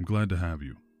 I'm glad to have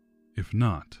you. If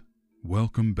not,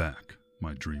 welcome back,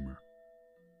 my dreamer.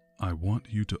 I want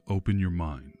you to open your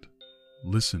mind,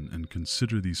 listen and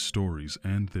consider these stories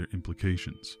and their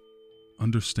implications.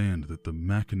 Understand that the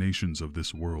machinations of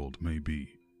this world may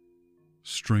be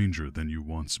stranger than you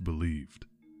once believed.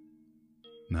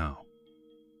 Now,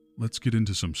 let's get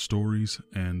into some stories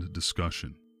and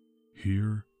discussion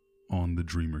here on the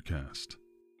DreamerCast.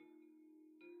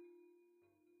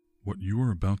 What you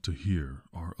are about to hear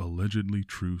are allegedly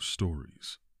true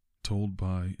stories, told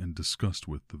by and discussed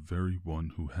with the very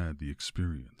one who had the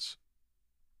experience.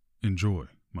 Enjoy,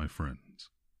 my friends.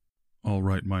 All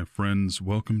right, my friends,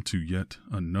 welcome to yet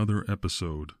another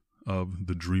episode of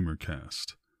the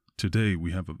DreamerCast. Today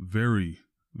we have a very,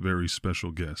 very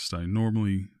special guest. I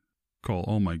normally call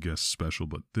all my guests special,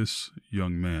 but this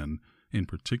young man in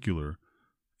particular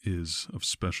is of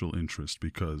special interest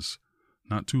because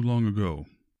not too long ago,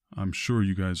 I'm sure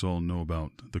you guys all know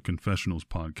about the Confessionals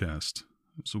podcast.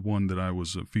 It's one that I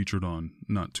was featured on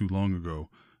not too long ago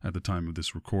at the time of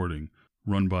this recording,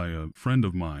 run by a friend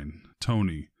of mine,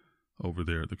 Tony, over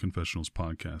there at the Confessionals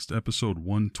podcast. Episode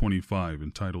 125,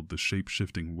 entitled The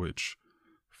Shape-Shifting Witch,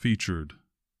 featured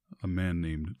a man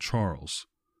named Charles.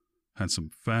 Had some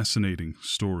fascinating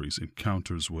stories,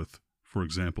 encounters with, for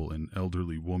example, an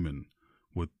elderly woman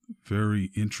with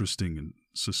very interesting and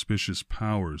suspicious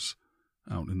powers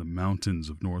out in the mountains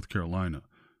of North Carolina,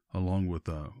 along with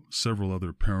several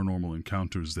other paranormal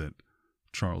encounters that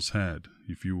Charles had.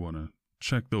 If you want to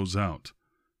check those out,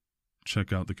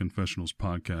 check out the Confessionals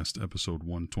podcast, episode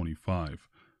 125.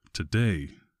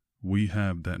 Today, we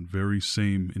have that very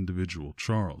same individual,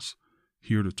 Charles,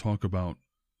 here to talk about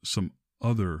some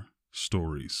other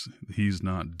stories. He's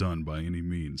not done by any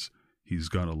means. He's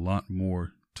got a lot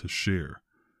more to share,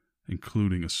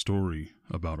 including a story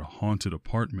about a haunted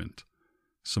apartment,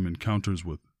 some encounters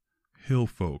with hill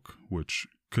folk, which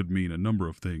could mean a number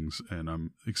of things, and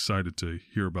I'm excited to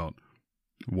hear about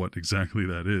what exactly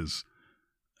that is,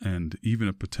 and even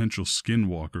a potential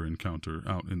skinwalker encounter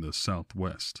out in the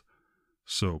Southwest.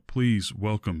 So please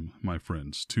welcome, my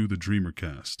friends, to the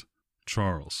DreamerCast,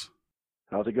 Charles.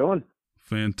 How's it going?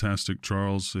 Fantastic,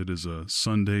 Charles. It is a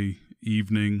Sunday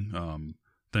evening.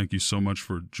 Thank you so much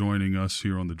for joining us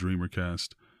here on the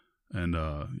DreamerCast, and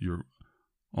you're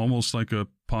almost like a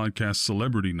podcast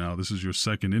celebrity now. This is your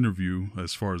second interview,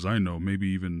 as far as I know. Maybe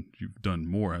even you've done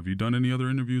more. Have you done any other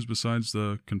interviews besides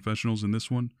the Confessionals in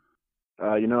this one?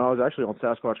 I was actually on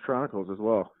Sasquatch Chronicles as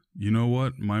well. You know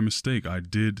what? My mistake. I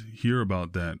did hear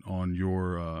about that on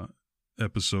your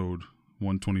episode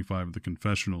 125 of the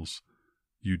Confessionals.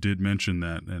 You did mention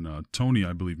that, and Tony,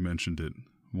 I believe, mentioned it.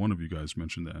 One of you guys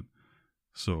mentioned that.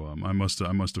 So I must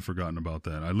have forgotten about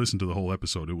that. I listened to the whole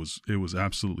episode. It was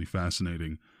absolutely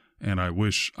fascinating, and I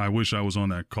wish I was on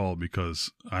that call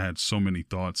because I had so many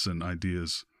thoughts and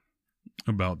ideas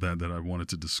about that I wanted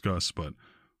to discuss. But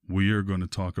we are going to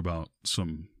talk about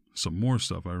some more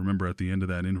stuff. I remember at the end of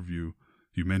that interview,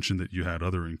 you mentioned that you had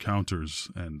other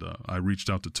encounters, and I reached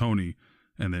out to Tony,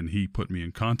 and then he put me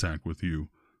in contact with you,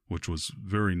 which was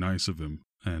very nice of him.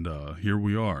 And here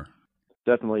we are.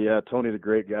 Definitely, yeah. Tony's a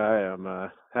great guy. I'm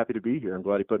happy to be here. I'm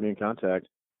glad he put me in contact.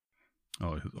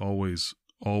 Oh, always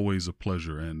a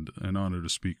pleasure and an honor to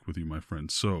speak with you, my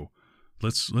friend. So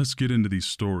let's get into these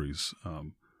stories.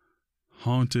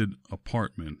 Haunted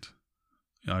apartment.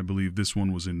 I believe this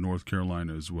one was in North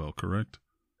Carolina as well, correct?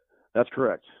 That's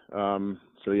correct.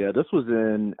 So yeah, this was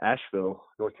in Asheville,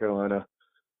 North Carolina.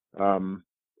 Um,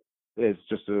 it's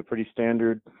just a pretty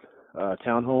standard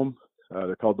townhome.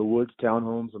 They're called the Woods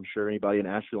townhomes. I'm sure anybody in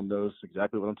Asheville knows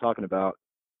exactly what I'm talking about.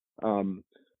 Um,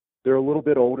 they're a little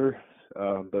bit older,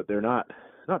 but they're not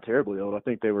terribly old. I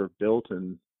think they were built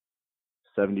in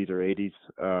 70s or 80s.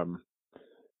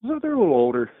 So they're a little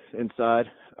older inside.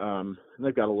 And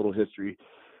they've got a little history.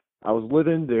 I was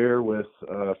living there with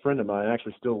a friend of mine. I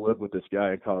actually still live with this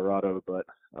guy in Colorado, but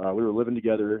we were living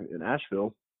together in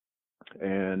Asheville,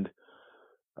 and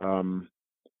um,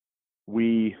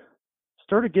 we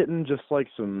started getting just like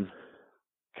some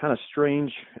kind of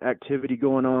strange activity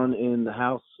going on in the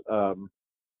house.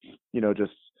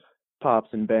 Just pops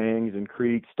and bangs and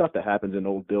creaks, stuff that happens in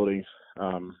old buildings.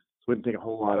 So we didn't think a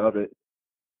whole lot of it.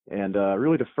 And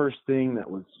really, the first thing that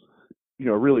was,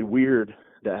 really weird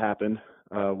that happened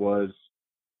was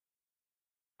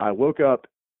I woke up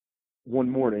one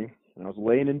morning and I was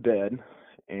laying in bed,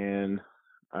 and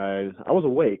I was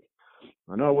awake.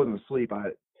 I know I wasn't asleep. I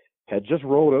had just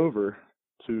rolled over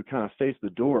to kind of face the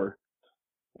door,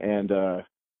 and I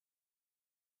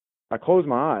closed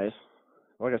my eyes.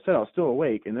 Like I said, I was still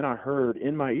awake, and then I heard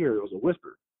in my ear, it was a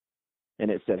whisper,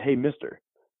 and it said, "Hey, mister."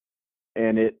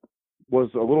 And it was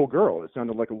a little girl. It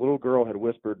sounded like a little girl had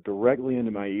whispered directly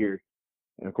into my ear.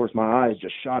 And of course, my eyes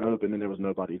just shot open, and there was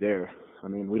nobody there. I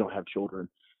mean, we don't have children.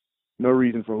 No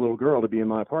reason for a little girl to be in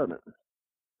my apartment.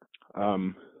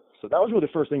 So that was really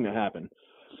the first thing that happened.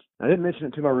 I didn't mention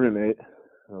it to my roommate.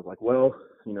 I was like, well,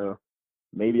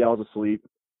 maybe I was asleep.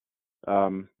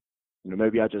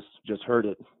 Maybe I just heard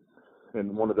it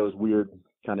in one of those weird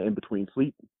kind of in between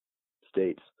sleep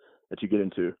states that you get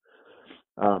into.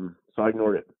 So I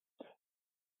ignored it.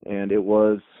 And it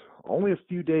was only a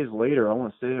few days later, I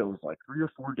want to say it was like 3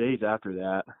 or 4 days after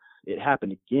that, it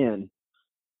happened again.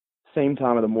 Same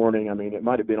time of the morning. I mean, it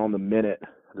might have been on the minute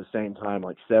at the same time,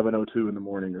 like 7:02 in the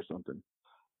morning or something.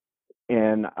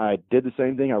 And I did the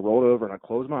same thing. I rolled over and I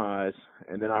closed my eyes,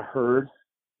 and then I heard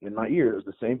in my ears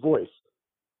the same voice.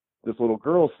 This little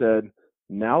girl said,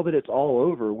 "Now that it's all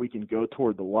over, we can go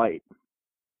toward the light."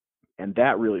 And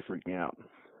that really freaked me out.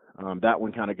 That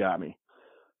one kind of got me.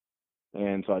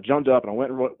 And so I jumped up and I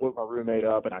went and woke my roommate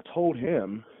up, and I told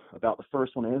him about the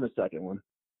first one and the second one.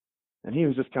 And he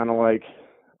was just kind of like,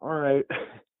 all right,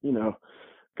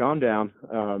 calm down.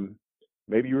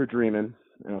 Maybe you were dreaming.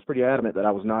 And I was pretty adamant that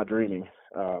I was not dreaming.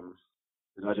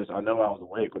 Because I know I was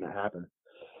awake when it happened.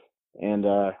 And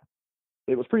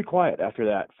it was pretty quiet after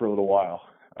that for a little while.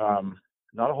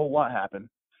 Not a whole lot happened.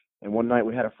 And one night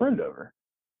we had a friend over,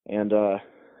 and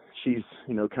she's,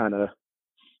 kind of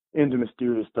into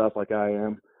mysterious stuff like I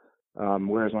am.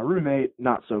 Whereas my roommate,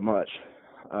 not so much.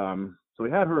 So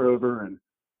we had her over, and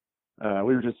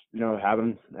we were just,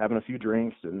 having a few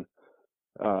drinks, and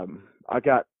I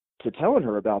got to telling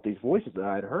her about these voices that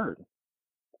I had heard,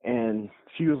 and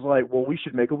she was like, "Well, we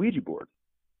should make a Ouija board."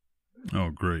 Oh,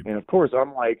 great! And of course,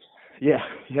 I'm like, "Yeah,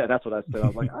 that's what I said." I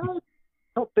was like, "I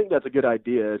don't think that's a good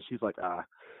idea." And she's like,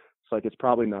 it's like, it's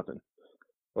probably nothing.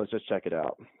 Let's just check it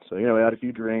out. So, we had a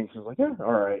few drinks. I was like, yeah,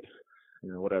 all right,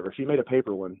 whatever. She made a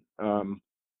paper one,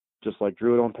 just like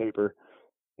drew it on paper,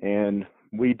 and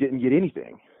we didn't get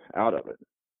anything out of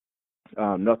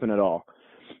it. Nothing at all.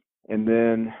 And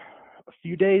then a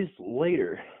few days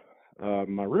later,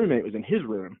 my roommate was in his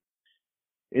room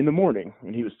in the morning,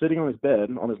 and he was sitting on his bed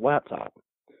on his laptop,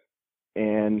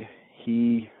 and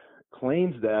he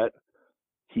claims that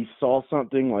he saw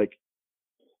something like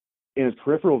in his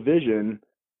peripheral vision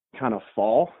kind of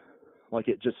fall, like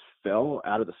it just fell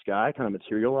out of the sky, kind of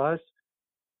materialized.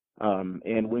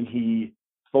 And when he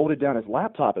folded down his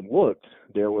laptop and looked,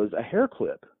 there was a hair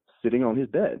clip sitting on his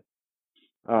bed,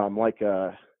 like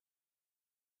a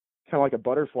kind of like a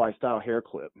butterfly style hair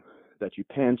clip that you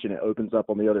pinch and it opens up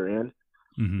on the other end.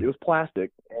 Mm-hmm. It was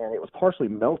plastic and it was partially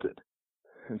melted.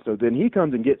 And so then he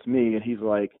comes and gets me, and he's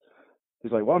like,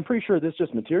 well, I'm pretty sure this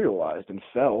just materialized and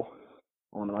fell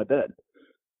onto my bed.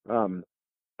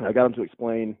 I got him to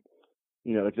explain,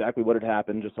 exactly what had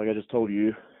happened, just like I just told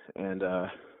you.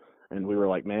 And we were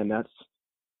like, man,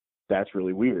 that's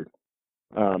really weird.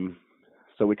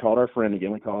 So we called our friend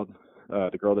again. We called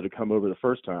the girl that had come over the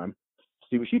first time to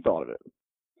see what she thought of it.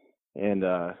 And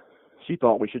she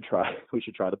thought we should try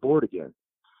the board again.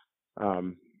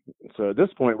 So at this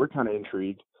point, we're kind of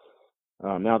intrigued.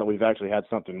 Now that we've actually had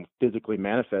something physically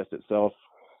manifest itself,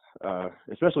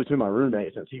 especially to my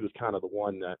roommate, since he was kind of the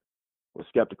one that was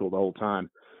skeptical the whole time.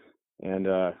 And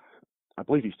I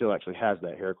believe he still actually has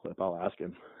that hair clip. I'll ask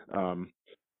him.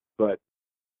 But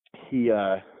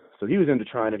so he was into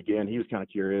trying it again. He was kind of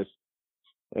curious.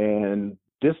 And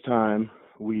this time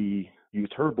we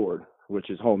used her board, which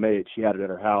is homemade. She had it at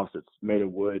her house. It's made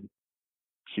of wood.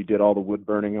 She did all the wood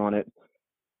burning on it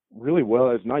really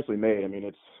well. It's nicely made. I mean,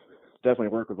 it's definitely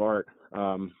a work of art.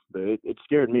 But it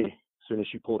scared me as soon as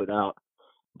she pulled it out.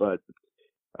 But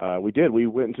we did. We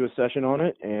went into a session on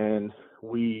it, and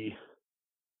we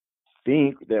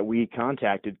think that we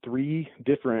contacted 3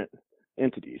 different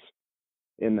entities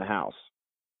in the house,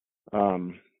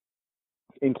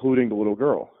 including the little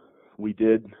girl. We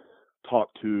did talk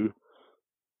to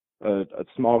a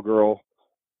small girl.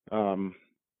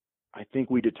 I think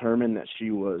we determined that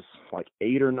she was like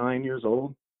 8 or 9 years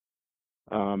old,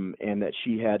 and that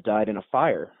she had died in a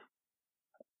fire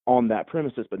on that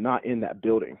premises, but not in that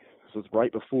building. So it's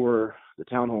right before the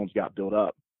townhomes got built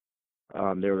up.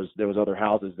 There was other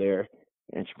houses there,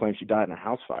 and she claimed she died in a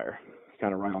house fire,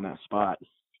 kind of right on that spot.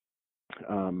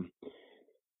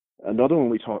 Another one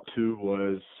we talked to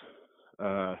was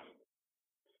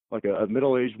like a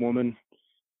middle-aged woman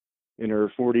in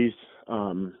her 40s,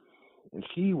 and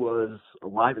she was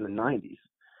alive in the 90s.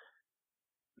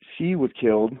 She was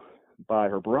killed by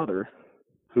her brother,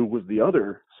 who was the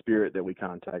other spirit that we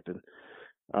contacted.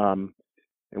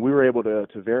 And we were able to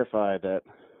verify that,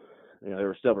 there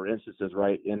were several instances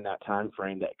right in that time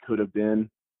frame that could have been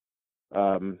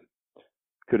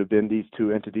these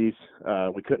 2 entities.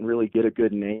 We couldn't really get a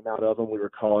good name out of them. We were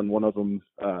calling one of them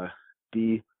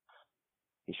D.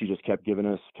 And she just kept giving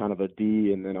us kind of a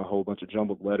D and then a whole bunch of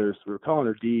jumbled letters. We were calling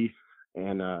her D,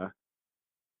 and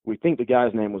we think the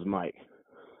guy's name was Mike,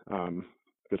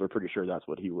 because we're pretty sure that's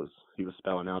what he was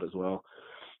spelling out as well.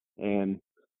 And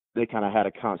they kind of had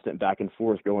a constant back and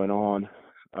forth going on,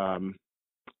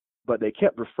 but they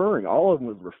kept all of them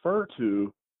would refer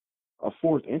to a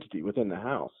 4th entity within the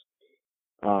house,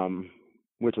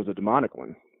 which was a demonic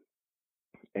one.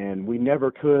 And we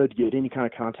never could get any kind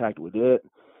of contact with it.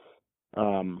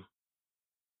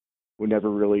 We never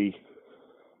really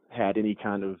had any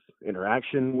kind of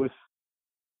interaction with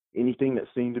anything that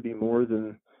seemed to be more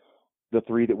than the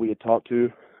 3 that we had talked to.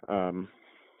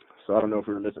 So I don't know if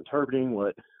we were misinterpreting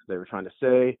what they were trying to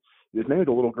say. It was mainly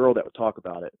the little girl that would talk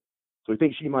about it. So we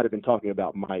think she might have been talking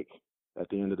about Mike at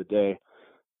the end of the day,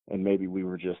 and maybe we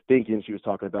were just thinking she was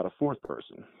talking about a 4th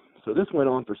person. So this went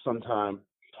on for some time,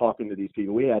 talking to these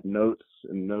people. We had notes,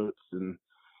 and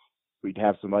we'd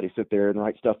have somebody sit there and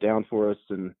write stuff down for us,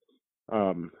 and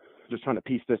just trying to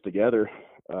piece this together.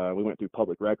 We went through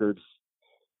public records,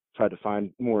 tried to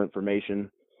find more information,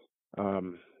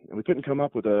 and we couldn't come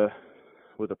up with a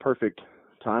perfect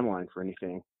timeline for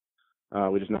anything.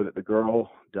 We just know that the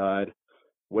girl died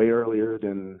way earlier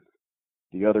than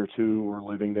the other 2 were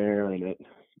living there,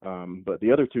 but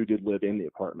the other 2 did live in the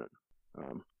apartment,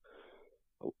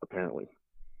 apparently.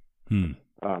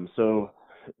 So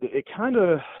it kind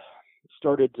of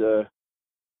started to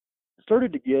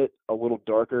get a little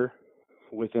darker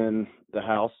within the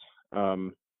house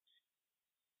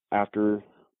after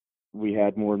we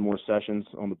had more and more sessions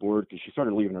on the board, because she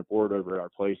started leaving her board over at our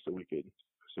place so we could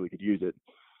use it.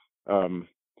 And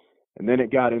then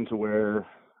it got into where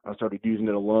I started using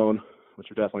it alone, which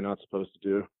you're definitely not supposed to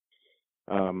do.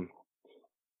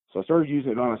 So I started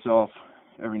using it by myself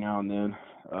every now and then.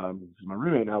 My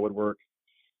roommate and I would work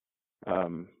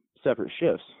separate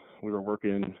shifts. We were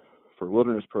working for a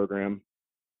wilderness program,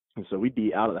 and so we'd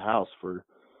be out of the house for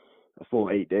a full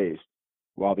 8 days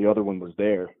while the other one was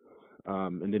there.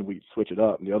 And then we'd switch it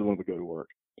up, and the other one would go to work.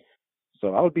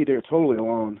 So I would be there totally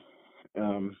alone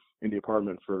in the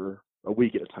apartment for a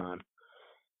week at a time.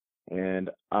 And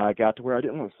I got to where I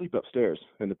didn't want to sleep upstairs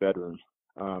in the bedroom.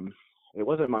 It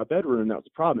wasn't my bedroom that was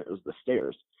the problem. It was the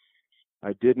stairs.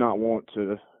 I didn't want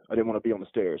to be on the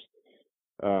stairs.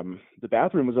 The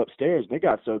bathroom was upstairs, and it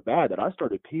got so bad that I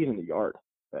started peeing in the yard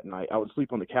at night. I would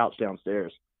sleep on the couch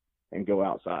downstairs and go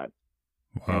outside.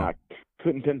 Wow. And I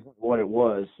couldn't pinpoint what it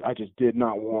was. I just did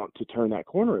not want to turn that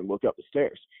corner and look up the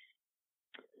stairs.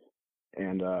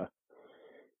 And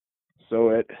so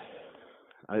it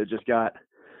just got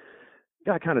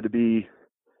kind of to be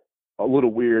a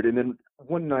little weird. And then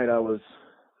one night I was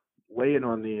laying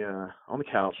on the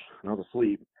couch, and I was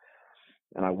asleep,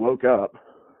 and I woke up,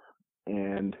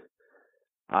 and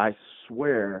I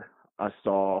swear I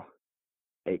saw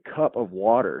a cup of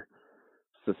water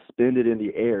suspended in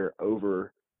the air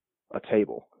over a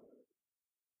table.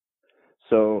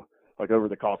 So, like, over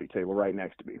the coffee table right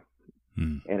next to me.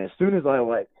 And as soon as I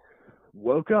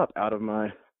woke up out of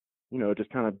my, just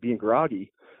kind of being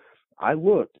groggy, I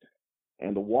looked,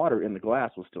 and the water in the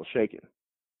glass was still shaking.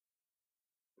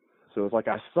 So it's like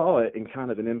I saw it in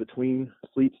kind of an in-between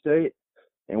sleep state,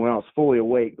 and when I was fully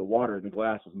awake, the water in the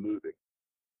glass was moving.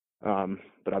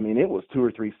 But I mean, it was 2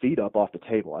 or 3 feet up off the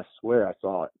table. I swear I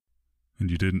saw it. And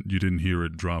you didn't hear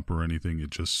it drop or anything. It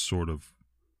just sort of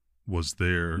was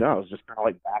there. No, it was just kind of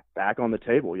like back on the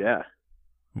table. Yeah.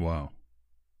 Wow.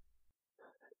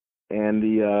 And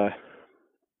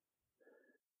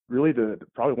really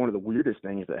probably one of the weirdest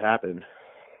things that happened,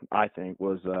 I think,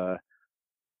 was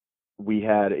we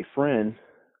had a friend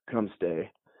come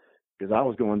stay because I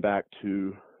was going back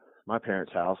to my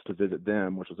parents' house to visit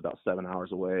them, which was about 7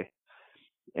 hours away,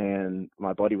 and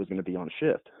my buddy was going to be on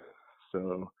shift.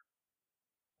 So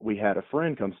we had a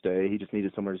friend come stay. He just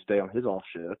needed somewhere to stay on his off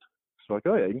shift. So like,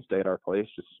 oh yeah, you can stay at our place.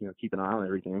 Just keep an eye on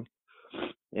everything.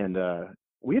 And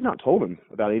we had not told him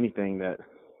about anything that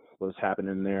was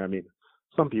happening there. I mean,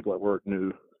 some people at work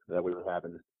knew that we were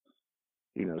having,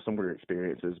 some weird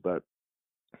experiences, but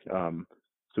so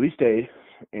we stayed,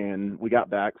 and we got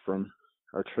back from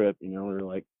our trip. We were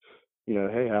like,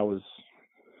 hey, how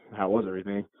was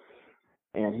everything?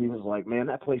 And he was like, man,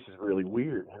 that place is really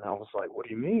weird. And I was like, what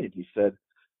do you mean? And he said,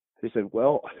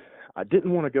 well, I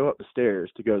didn't want to go up the stairs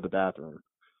to go to the bathroom.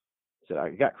 He said,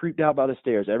 I got creeped out by the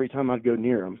stairs every time I'd go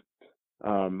near them.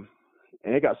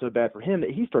 And it got so bad for him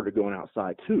that he started going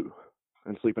outside too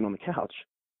and sleeping on the couch.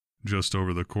 Just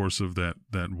over the course of that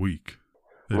week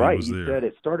that right. He was there. Said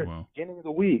it started at the beginning of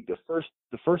the week. The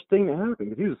first thing that happened,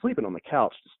 because he was sleeping on the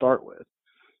couch to start with.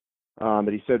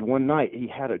 But he said one night he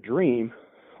had a dream,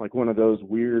 like one of those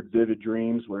weird, vivid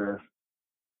dreams where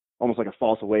almost like a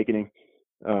false awakening.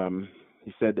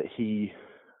 He said that he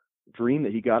dreamed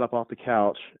that he got up off the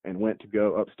couch and went to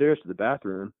go upstairs to the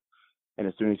bathroom. And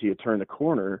as soon as he had turned the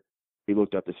corner, he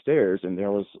looked up the stairs and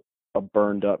there was a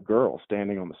burned up girl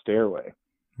standing on the stairway.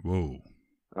 Whoa.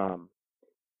 And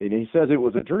he says it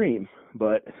was a dream,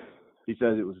 but he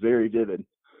says it was very vivid.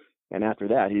 And after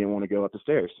that, he didn't want to go up the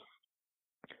stairs.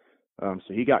 So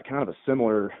he got kind of a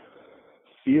similar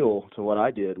feel to what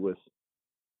I did with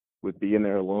being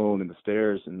there alone in the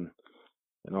stairs and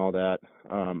all that.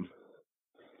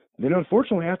 Then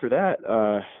unfortunately after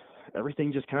that,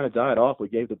 everything just kind of died off. We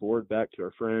gave the board back to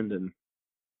our friend, and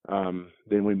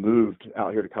then we moved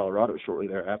out here to Colorado shortly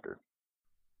thereafter.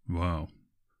 Wow.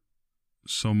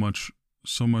 So much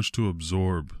to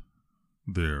absorb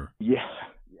there. Yeah.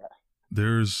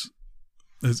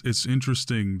 It's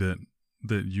interesting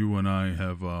that you and I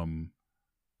have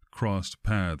crossed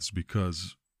paths,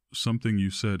 because something you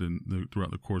said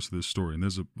throughout the course of this story, and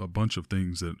there's a bunch of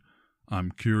things that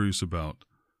I'm curious about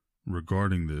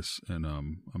regarding this, and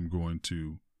I'm going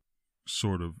to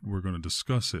we're going to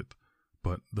discuss it.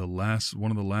 But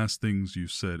one of the last things you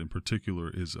said in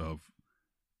particular is of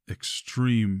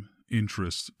extreme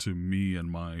interest to me and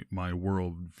my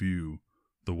worldview,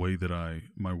 the way that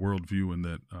my worldview, and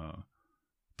that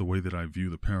the way that I view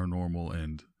the paranormal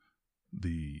and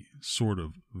the sort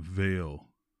of veil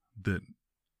that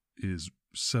is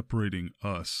separating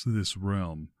us, this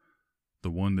realm, the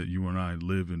one that you and I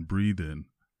live and breathe in,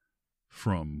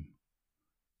 from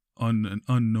an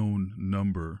unknown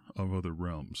number of other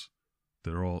realms.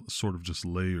 They're all sort of just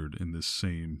layered in this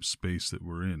same space that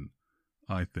we're in,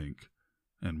 I think.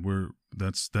 And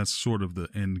that's sort of the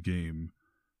end game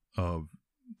of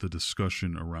the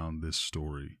discussion around this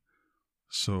story.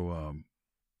 So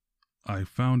I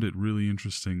found it really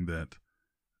interesting that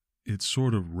it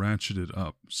sort of ratcheted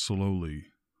up slowly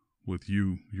with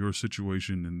your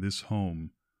situation in this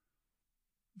home.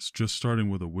 It's just starting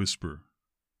with a whisper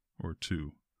or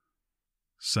two,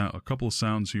 a couple of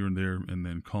sounds here and there, and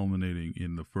then culminating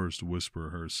in the first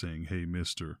whisper, her saying, "Hey,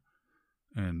 mister."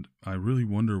 And I really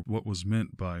wonder what was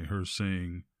meant by her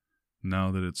saying,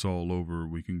 now that it's all over,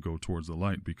 we can go towards the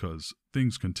light, because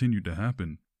things continued to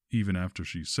happen even after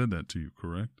she said that to you,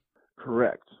 correct?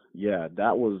 Correct. Yeah,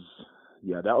 that was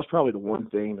probably the one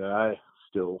thing that I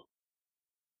still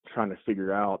trying to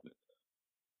figure out,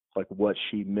 like what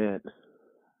she meant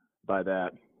by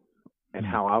that and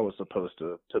how I was supposed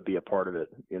to be a part of it,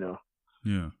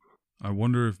 Yeah. I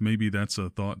wonder if maybe that's a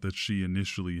thought that she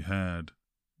initially had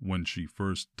when she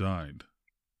first died,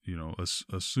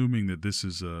 assuming that this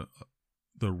is the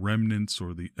remnants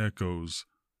or the echoes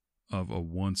of a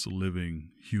once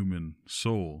living human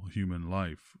soul, human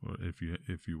life, or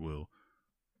if you will.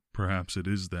 Perhaps it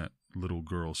is that little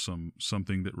girl,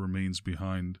 something that remains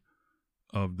behind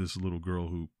of this little girl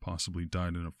who possibly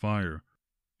died in a fire.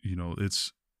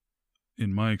 It's,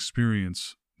 in my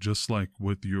experience, just like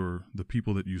with the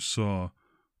people that you saw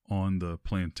on the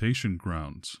plantation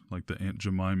grounds, like the Aunt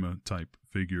Jemima type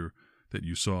figure that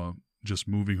you saw just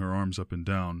moving her arms up and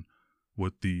down,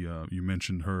 with you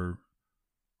mentioned her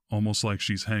almost like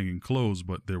she's hanging clothes,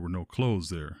 but there were no clothes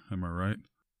there. Am I right?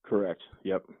 Correct.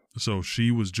 Yep. So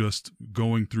she was just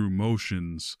going through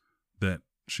motions that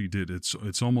she did.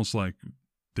 It's almost like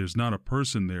there's not a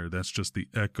person there. That's just the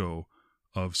echo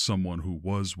of someone who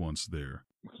was once there.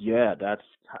 Yeah, that's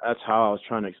how I was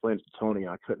trying to explain it to Tony.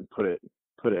 I couldn't put it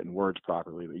in words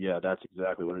properly, but yeah, that's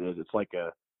exactly what it is. It's like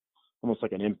almost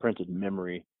like an imprinted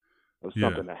memory of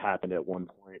something that happened at one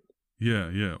point.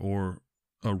 Yeah, or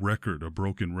a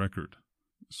broken record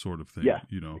sort of thing. Yeah,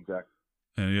 exactly.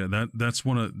 And yeah, that's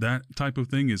that type of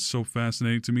thing is so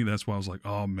fascinating to me. That's why I was like,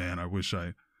 oh man, I wish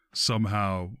I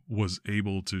somehow was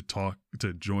able to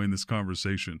join this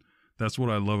conversation. That's what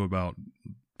I love about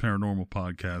paranormal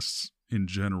podcasts in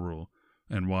general,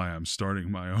 and why I'm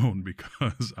starting my own,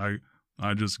 because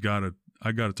I just gotta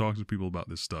talk to people about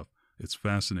this stuff. It's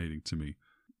fascinating to me.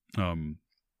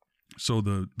 So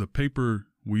the paper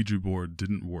Ouija board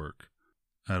didn't work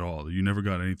at all. You never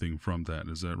got anything from that,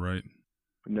 is that right?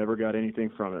 Never got anything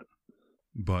from it.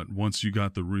 But once you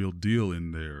got the real deal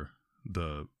in there,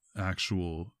 the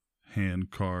actual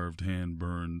hand-carved,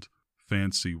 hand-burned,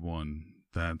 fancy one,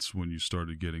 that's when you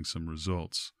started getting some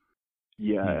results.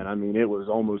 Yeah, and I mean, it was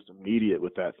almost immediate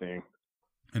with that thing.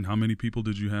 And how many people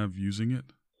did you have using it?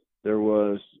 There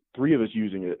was 3 of us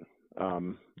using it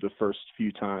the first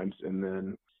few times, and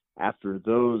then after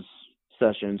those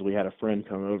sessions, we had a friend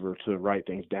come over to write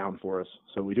things down for us.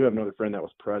 So we do have another friend that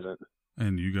was present.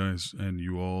 And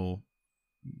you all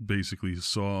basically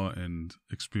saw and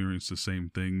experienced the same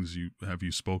things. Have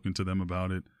you spoken to them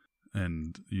about it,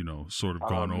 and sort of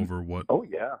gone over what? Oh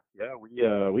yeah.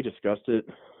 We discussed it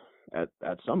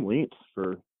at some length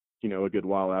for a good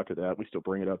while after that. We still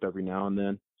bring it up every now and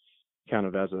then, kind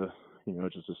of as a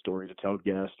just a story to tell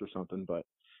guests or something. But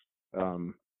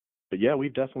yeah,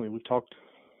 we've talked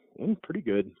in pretty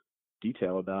good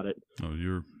detail about it. Oh,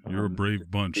 you're a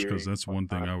brave bunch, because that's one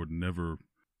thing I would never.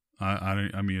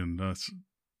 I mean,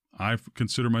 I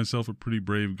consider myself a pretty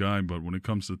brave guy, but when it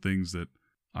comes to things that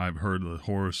I've heard the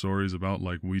horror stories about,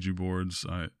 like Ouija boards,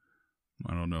 I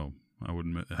don't know. I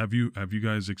wouldn't. Have you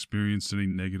guys experienced any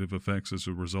negative effects as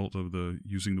a result of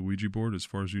using the Ouija board, as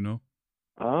far as you know?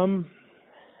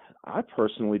 I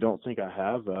personally don't think I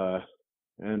have.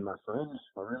 And my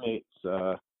roommate,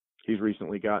 he's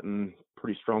recently gotten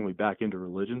pretty strongly back into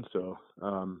religion, so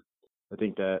I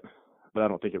think that, but I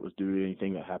don't think it was due to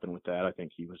anything that happened with that. I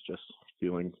think he was just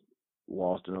feeling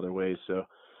lost in other ways. So,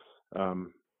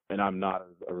 and I'm not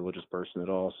a religious person at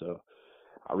all, so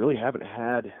I really haven't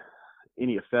had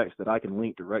any effects that I can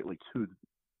link directly to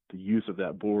the use of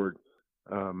that board.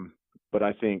 But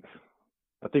I think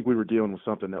we were dealing with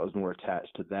something that was more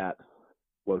attached to that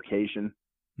location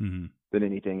than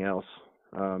anything else.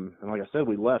 And like I said,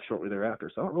 we left shortly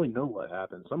thereafter, so I don't really know what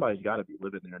happened. Somebody's got to be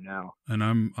living there now. And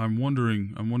I'm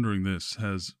wondering this: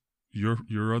 has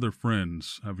your other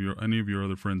friends, any of your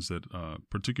other friends that,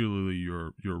 particularly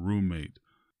your roommate,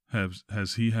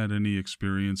 has he had any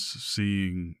experience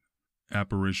seeing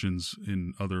apparitions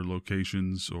in other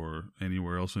locations or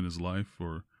anywhere else in his life?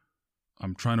 Or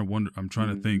I'm trying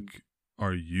to think,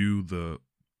 are you the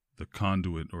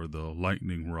conduit or the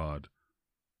lightning rod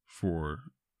for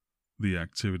the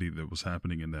activity that was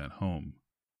happening in that home,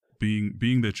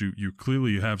 being that you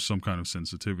clearly have some kind of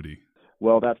sensitivity?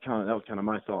 Well, that was kind of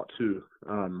my thought too,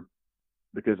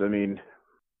 because I mean,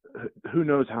 who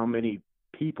knows how many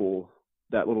people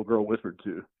that little girl whispered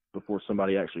to before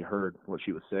somebody actually heard what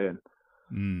she was saying.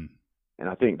 And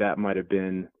I think that might have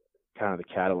been kind of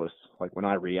the catalyst. Like when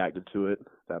I reacted to it,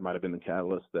 that might have been the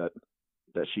catalyst that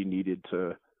she needed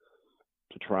to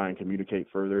try and communicate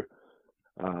further.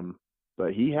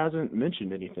 But he hasn't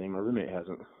mentioned anything. My roommate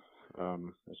hasn't.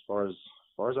 As far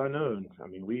as I know, I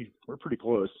mean, we're pretty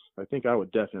close. I think I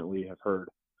would definitely have heard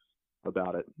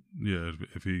about it. Yeah,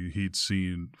 if he'd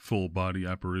seen full body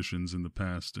apparitions in the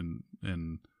past,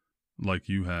 and like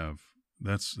you have,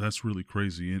 that's really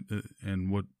crazy.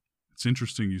 And what it's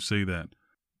interesting you say that.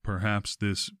 Perhaps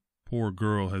this poor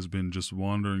girl has been just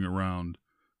wandering around,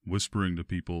 whispering to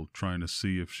people, trying to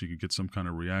see if she could get some kind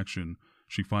of reaction.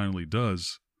 She finally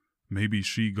does. Maybe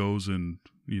she goes and,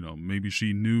 maybe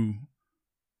she knew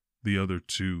the other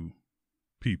 2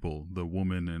 people, the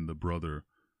woman and the brother,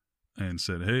 and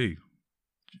said, hey,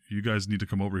 you guys need to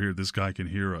come over here. This guy can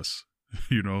hear us,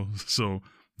 So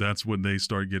that's when they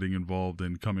start getting involved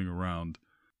and coming around.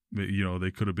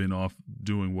 They could have been off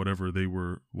doing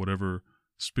whatever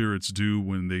spirits do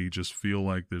when they just feel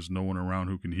like there's no one around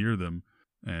who can hear them.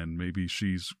 And maybe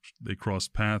they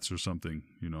crossed paths or something,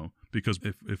 because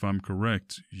if I'm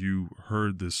correct, you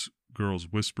heard this girl's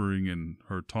whispering and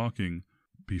her talking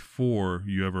before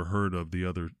you ever heard of the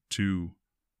other 2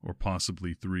 or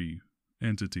possibly 3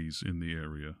 entities in the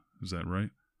area. Is that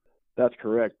right? That's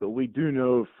correct. But we do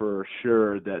know for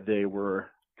sure that they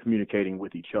were communicating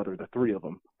with each other, the three of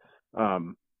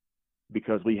them,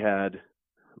 because we had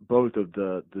both of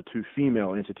the two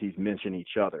female entities mention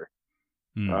each other.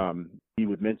 He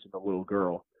would mention the little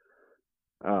girl,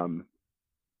 and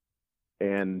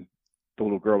the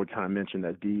little girl would kind of mention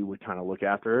that Dee would kind of look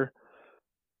after her,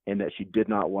 and that she did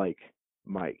not like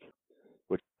Mike,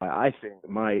 which I think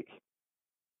Mike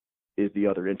is the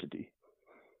other entity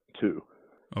too.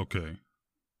 Okay.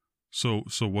 So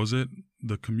was it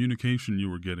the communication you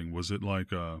were getting? Was it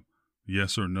like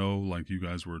yes or no? Like you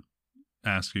guys were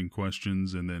asking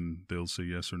questions and then they'll say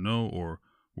yes or no, or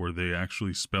were they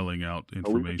actually spelling out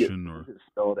information? We would get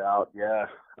spelled out, yeah.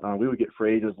 We would get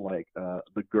phrases like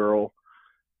the girl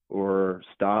or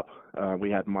stop.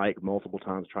 We had Mike multiple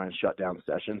times try and shut down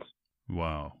sessions.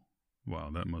 Wow,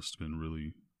 that must have been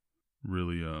really,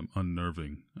 really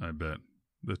unnerving. I bet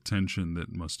the tension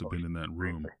that must have been in that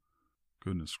room.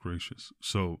 Goodness gracious.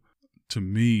 So, to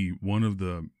me, one of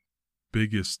the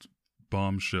biggest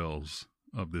bombshells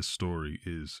of this story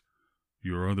is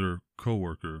your other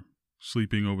coworker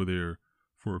sleeping over there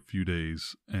for a few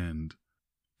days and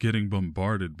getting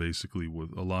bombarded basically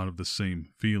with a lot of the same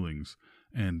feelings.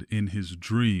 And in his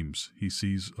dreams, he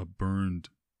sees a burned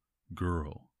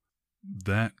girl.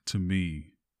 That, to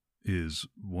me, is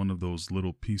one of those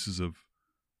little pieces of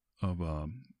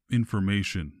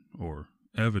information or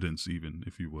evidence, even,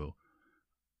 if you will,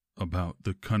 about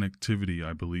the connectivity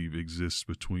I believe exists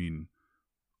between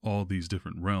all these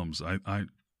different realms. I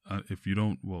if you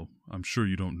don't, well, I'm sure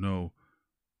you don't know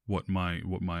what my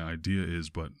idea is,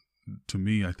 but to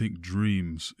me, I think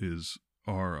dreams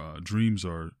are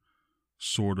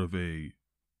sort of a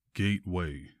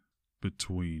gateway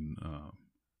between,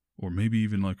 or maybe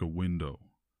even like a window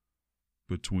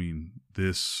between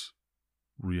this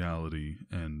reality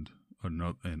and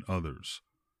others.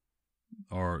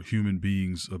 Our human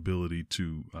beings' ability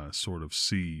to sort of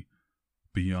see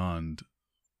beyond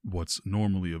what's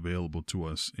normally available to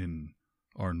us in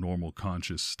our normal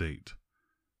conscious state.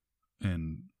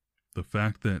 And the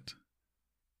fact that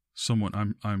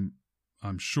someone, I'm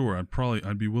sure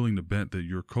I'd be willing to bet that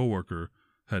your coworker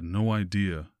had no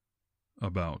idea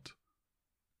about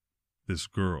this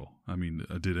girl. I mean,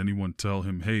 did anyone tell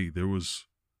him, hey, there's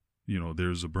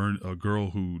a girl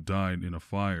who died in a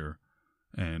fire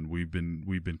and we've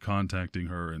been contacting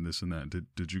her and this and that.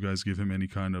 Did you guys give him any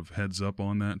kind of heads up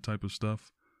on that type of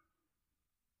stuff?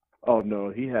 Oh no,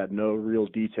 he had no real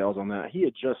details on that. He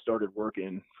had just started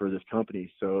working for this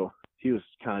company, so he was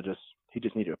kind of he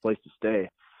just needed a place to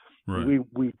stay. Right.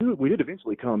 We did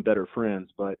eventually become better friends,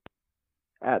 but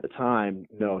at the time,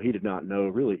 no, he did not know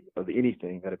really of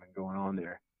anything that had been going on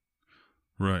there.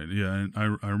 Right. Yeah, and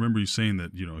I remember you saying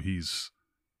that, you know, he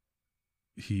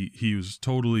was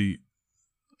totally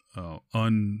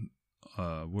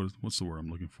what's the word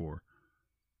I'm looking for?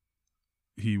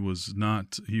 He was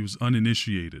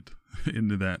uninitiated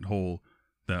into that whole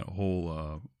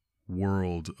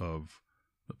world of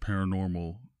the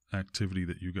paranormal activity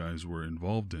that you guys were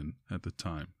involved in at the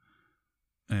time.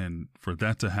 And for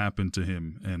that to happen to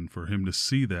him and for him to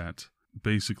see that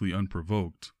basically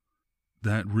unprovoked,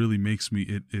 that really makes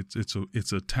me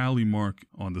it's a tally mark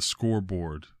on the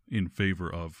scoreboard in favor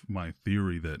of my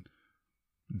theory that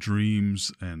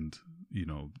dreams and, you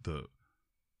know, the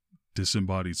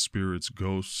disembodied spirits,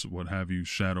 ghosts, what have you,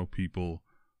 shadow people,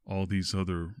 all these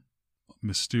other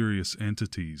mysterious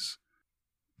entities,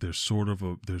 there's sort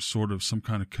of some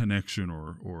kind of connection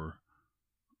or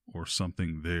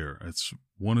something there. It's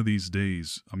one of these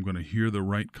days I'm going to hear the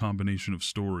right combination of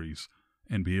stories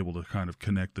and be able to kind of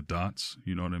connect the dots,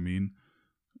 you know what I mean?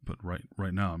 But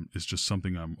right now it's just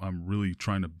something I'm really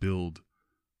trying to build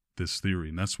this theory,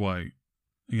 and that's why.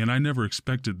 And I never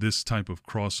expected this type of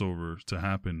crossover to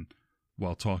happen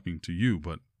while talking to you,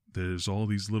 but there's all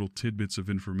these little tidbits of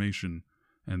information,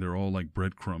 and they're all like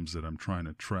breadcrumbs that I'm trying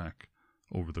to track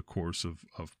over the course of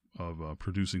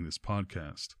producing this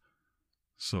podcast.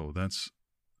 So that's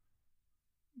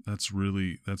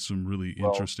some really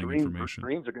interesting information.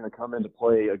 Dreams are going to come into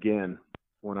play again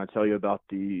when I tell you about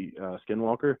the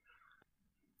Skinwalker.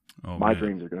 Oh, my man.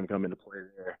 Dreams are going to come into play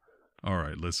there. All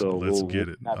right, let's get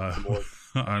it.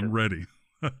 I'm ready.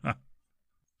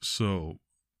 So,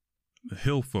 the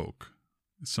hill folk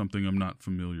is something I'm not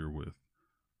familiar with.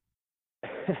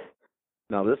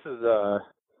 Now, this is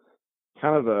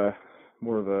kind of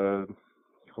more of a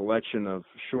collection of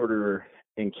shorter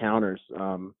encounters,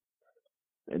 and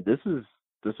this is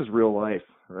real life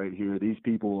right here. These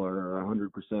people are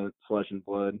 100% flesh and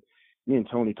blood. Me and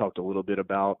Tony talked a little bit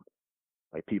about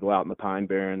like people out in the Pine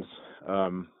Barrens.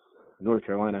 North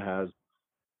Carolina has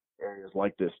areas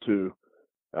like this too.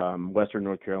 Western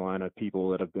North Carolina, people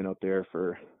that have been up there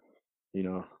for, you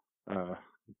know,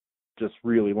 just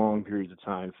really long periods of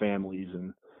time, families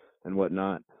and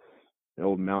whatnot,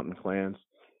 old mountain clans.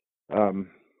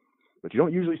 But you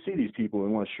don't usually see these people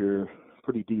unless you're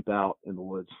pretty deep out in the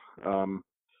woods.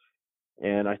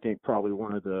 And I think probably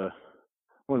one of the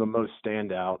most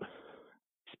standout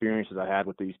experiences I had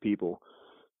with these people.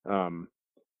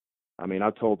 I mean,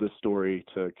 I've told this story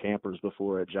to campers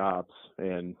before at jobs,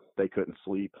 and they couldn't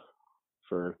sleep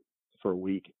for a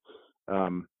week.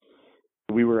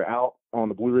 We were out on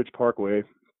the Blue Ridge Parkway,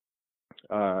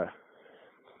 kind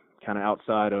of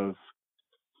outside of,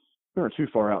 we weren't too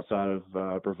far outside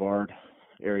of Brevard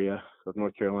area of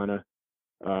North Carolina.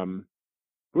 We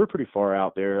were pretty far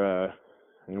out there,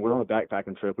 and we're on a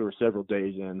backpacking trip. We were several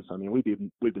days in, so I mean,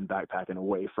 we've been backpacking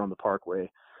away from the parkway,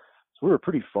 so we were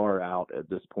pretty far out at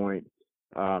this point.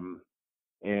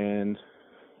 And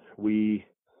we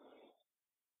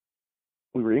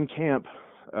were in camp,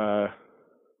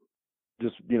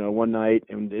 just, you know, one night,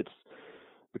 and it's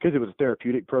because it was a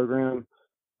therapeutic program.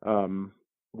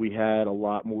 We had a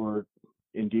lot more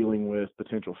in dealing with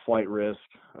potential flight risk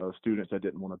of students that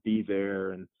didn't want to be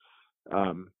there, and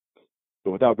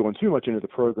but without going too much into the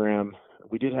program,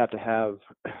 we did have to have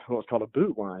what's called a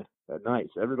boot line at night.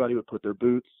 So everybody would put their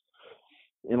boots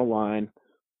in a line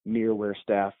near where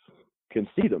staff can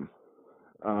see them.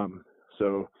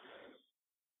 So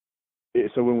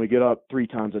when we get up 3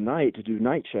 times a night to do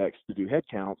night checks, to do head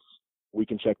counts, we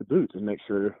can check the boots and make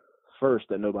sure first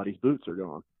that nobody's boots are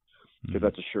gone, because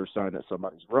that's a sure sign that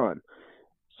somebody's run.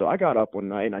 So I got up one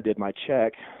night and I did my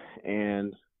check,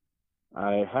 and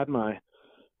I had my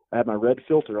red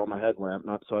filter on my headlamp,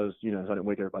 not so I was, you know, so I didn't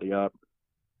wake everybody up.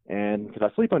 And because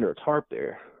I sleep under a tarp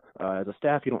there, as a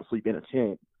staff, you don't sleep in a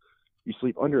tent. You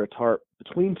sleep under a tarp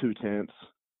between 2 tents,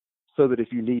 so that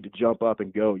if you need to jump up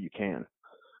and go, you can.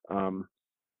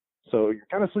 So you're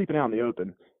kind of sleeping out in the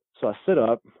open. So I sit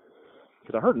up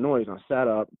because I heard a noise, and I sat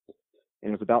up,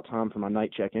 and it was about time for my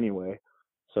night check anyway.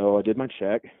 So I did my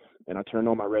check, and I turned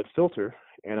on my red filter,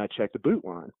 and I checked the boot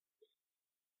line.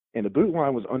 And the boot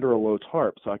line was under a low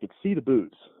tarp, so I could see the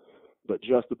boots, but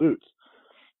just the boots.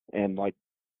 And like,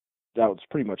 that was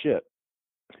pretty much it.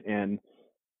 And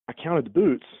I counted the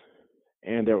boots,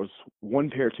 and there was 1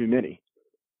 pair too many,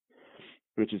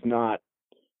 which is not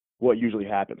what usually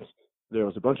happens. There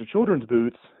was a bunch of children's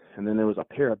boots, and then there was a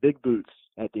pair of big boots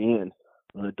at the end,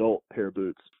 an adult pair of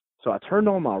boots. So I turned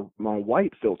on my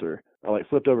white filter. I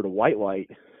flipped over to white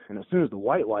light, and as soon as the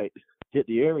white light hit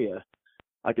the area,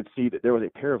 I could see that there was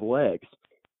a pair of legs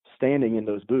standing in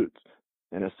those boots.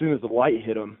 And as soon as the light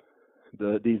hit them,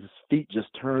 these feet just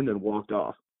turned and walked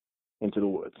off into the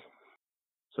woods.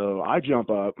 So I jump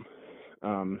up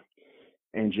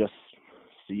and just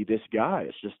see this guy.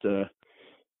 It's just a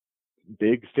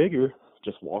big figure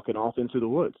just walking off into the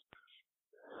woods.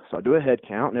 So I do a head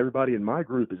count, and everybody in my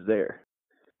group is there.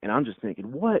 And I'm just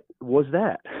thinking, what was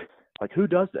that? Like, who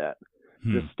does that?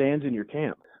 Just stands in your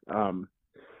camp.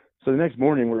 So the next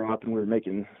morning we're up and we were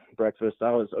making breakfast.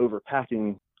 I was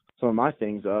overpacking some of my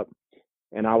things up,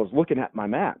 and I was looking at my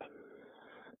map,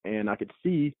 and I could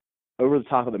see over the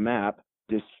top of the map,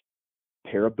 this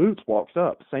pair of boots walks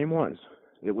up, same ones.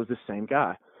 It was the same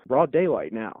guy. Broad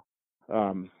daylight now.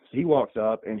 So he walks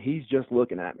up, and he's just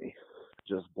looking at me,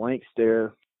 just blank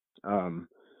stare,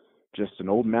 just an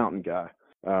old mountain guy.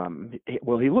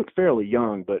 He looked fairly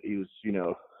young, but he was, you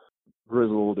know,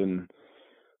 grizzled and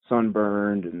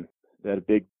sunburned, and had a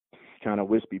big kind of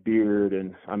wispy beard,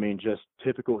 and I mean, just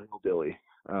typical hillbilly.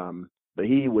 But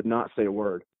he would not say a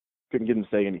word. Couldn't get him to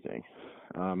say anything.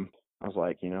 I was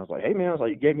like, hey man,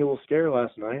 you gave me a little scare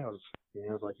last night. I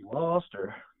was like, you lost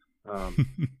or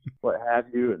what have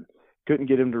you, and couldn't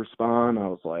get him to respond. I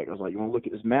was like, you want to look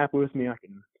at this map with me? I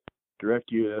can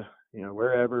direct you to,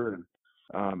 wherever. And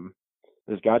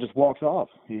this guy just walks off.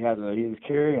 He was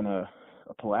carrying a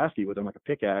Pulaski with him, like a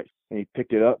pickaxe, and he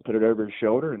picked it up, put it over his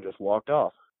shoulder, and just walked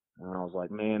off. And I was like,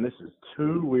 man, this is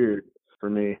too weird for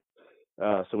me.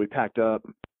 So we packed up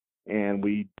and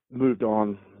we moved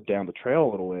on down the trail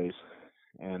a little ways.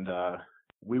 And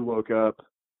we woke up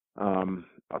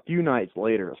a few nights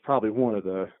later. It's probably one of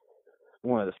the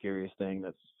scariest things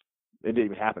it didn't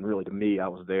even happen really to me. I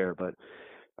was there, but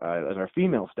as our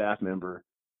female staff member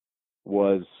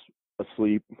was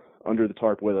asleep under the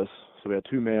tarp with us. So we had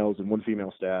 2 males and 1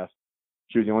 female staff.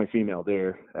 She was the only female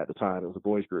there at the time. It was a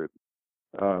boys group.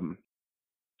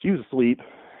 She was asleep,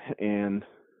 and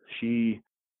she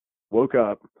woke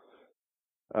up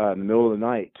in the middle of the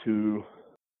night to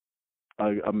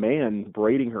a man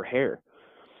braiding her hair.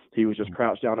 He was just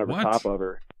crouched down over top of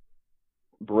her,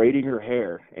 braiding her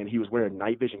hair, and he was wearing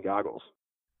night vision goggles.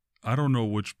 I don't know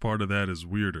which part of that is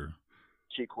weirder.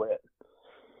 She quit.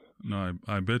 No,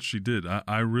 I bet she did.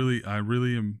 I really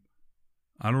am.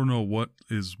 I don't know what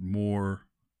is more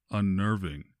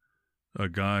unnerving, a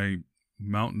guy,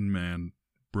 mountain man,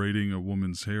 braiding a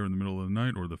woman's hair in the middle of the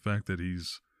night, or the fact that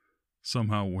he's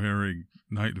somehow wearing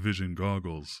night vision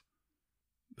goggles.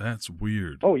 That's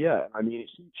weird. Oh yeah, I mean,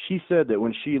 she said that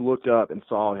when she looked up and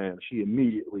saw him, she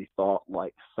immediately thought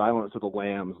like Silence of the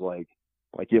Lambs, like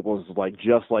it was like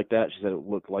just like that. She said it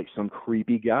looked like some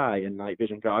creepy guy in night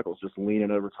vision goggles just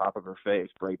leaning over top of her face,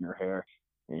 braiding her hair.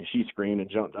 And she screamed and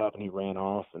jumped up, and he ran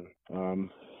off. And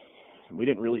we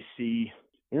didn't really see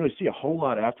a whole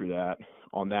lot after that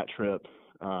on that trip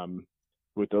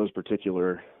with those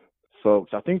particular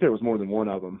folks. I think there was more than one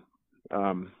of them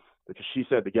because she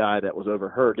said the guy that was over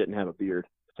her didn't have a beard.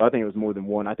 So I think it was more than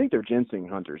one. I think they're ginseng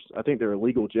hunters. I think they're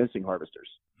illegal ginseng harvesters.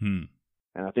 And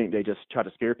I think they just try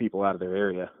to scare people out of their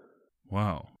area.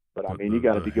 Wow. But I mean, you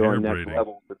got to be going next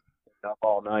level up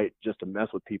all night just to mess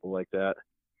with people like that.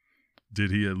 Did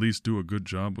he at least do a good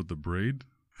job with the braid?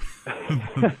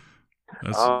 Actually,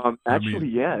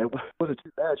 yeah, it wasn't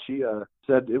too bad. She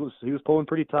said he was pulling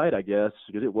pretty tight, I guess,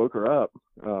 because it woke her up.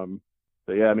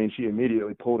 But yeah, I mean, she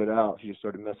immediately pulled it out. She just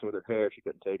started messing with her hair. She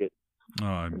couldn't take it. Oh,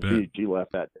 I bet. She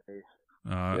left that day.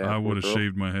 I would have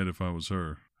shaved my head if I was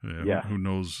her. Yeah. Who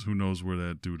knows where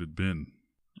that dude had been?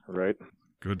 Right.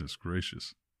 Goodness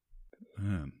gracious,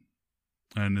 man.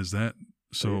 And is that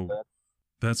so?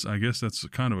 I guess that's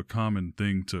kind of a common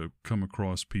thing to come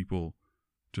across people.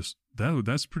 Just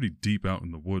that's pretty deep out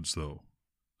in the woods, though.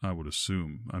 I would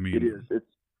assume. I mean, it is.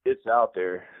 It's out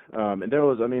there. And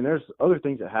there's other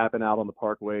things that happen out on the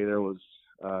Parkway. There was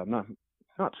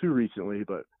not too recently,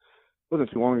 but it wasn't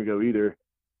too long ago either.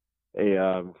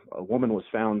 A woman was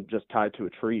found just tied to a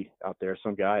tree out there.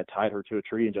 Some guy had tied her to a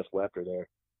tree and just left her there.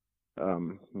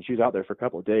 And she was out there for a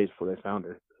couple of days before they found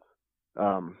her.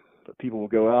 But people will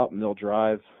go out and they'll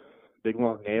drive big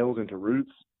long nails into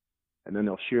roots, and then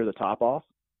they'll shear the top off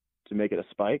to make it a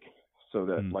spike, so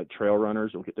that like trail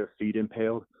runners will get their feet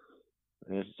impaled.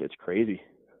 And it's crazy.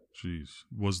 Jeez,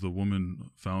 was the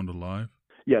woman found alive?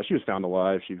 Yeah, she was found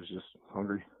alive. She was just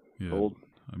hungry, cold.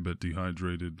 I bet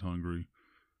dehydrated, hungry.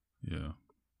 Yeah,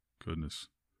 goodness.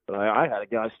 But I had a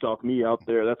guy stalk me out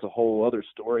there. That's a whole other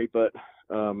story. But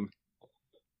I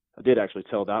did actually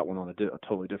tell that one on a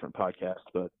totally different podcast.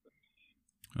 But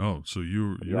oh, so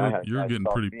you're getting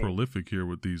pretty prolific here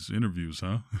with these interviews,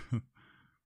 huh?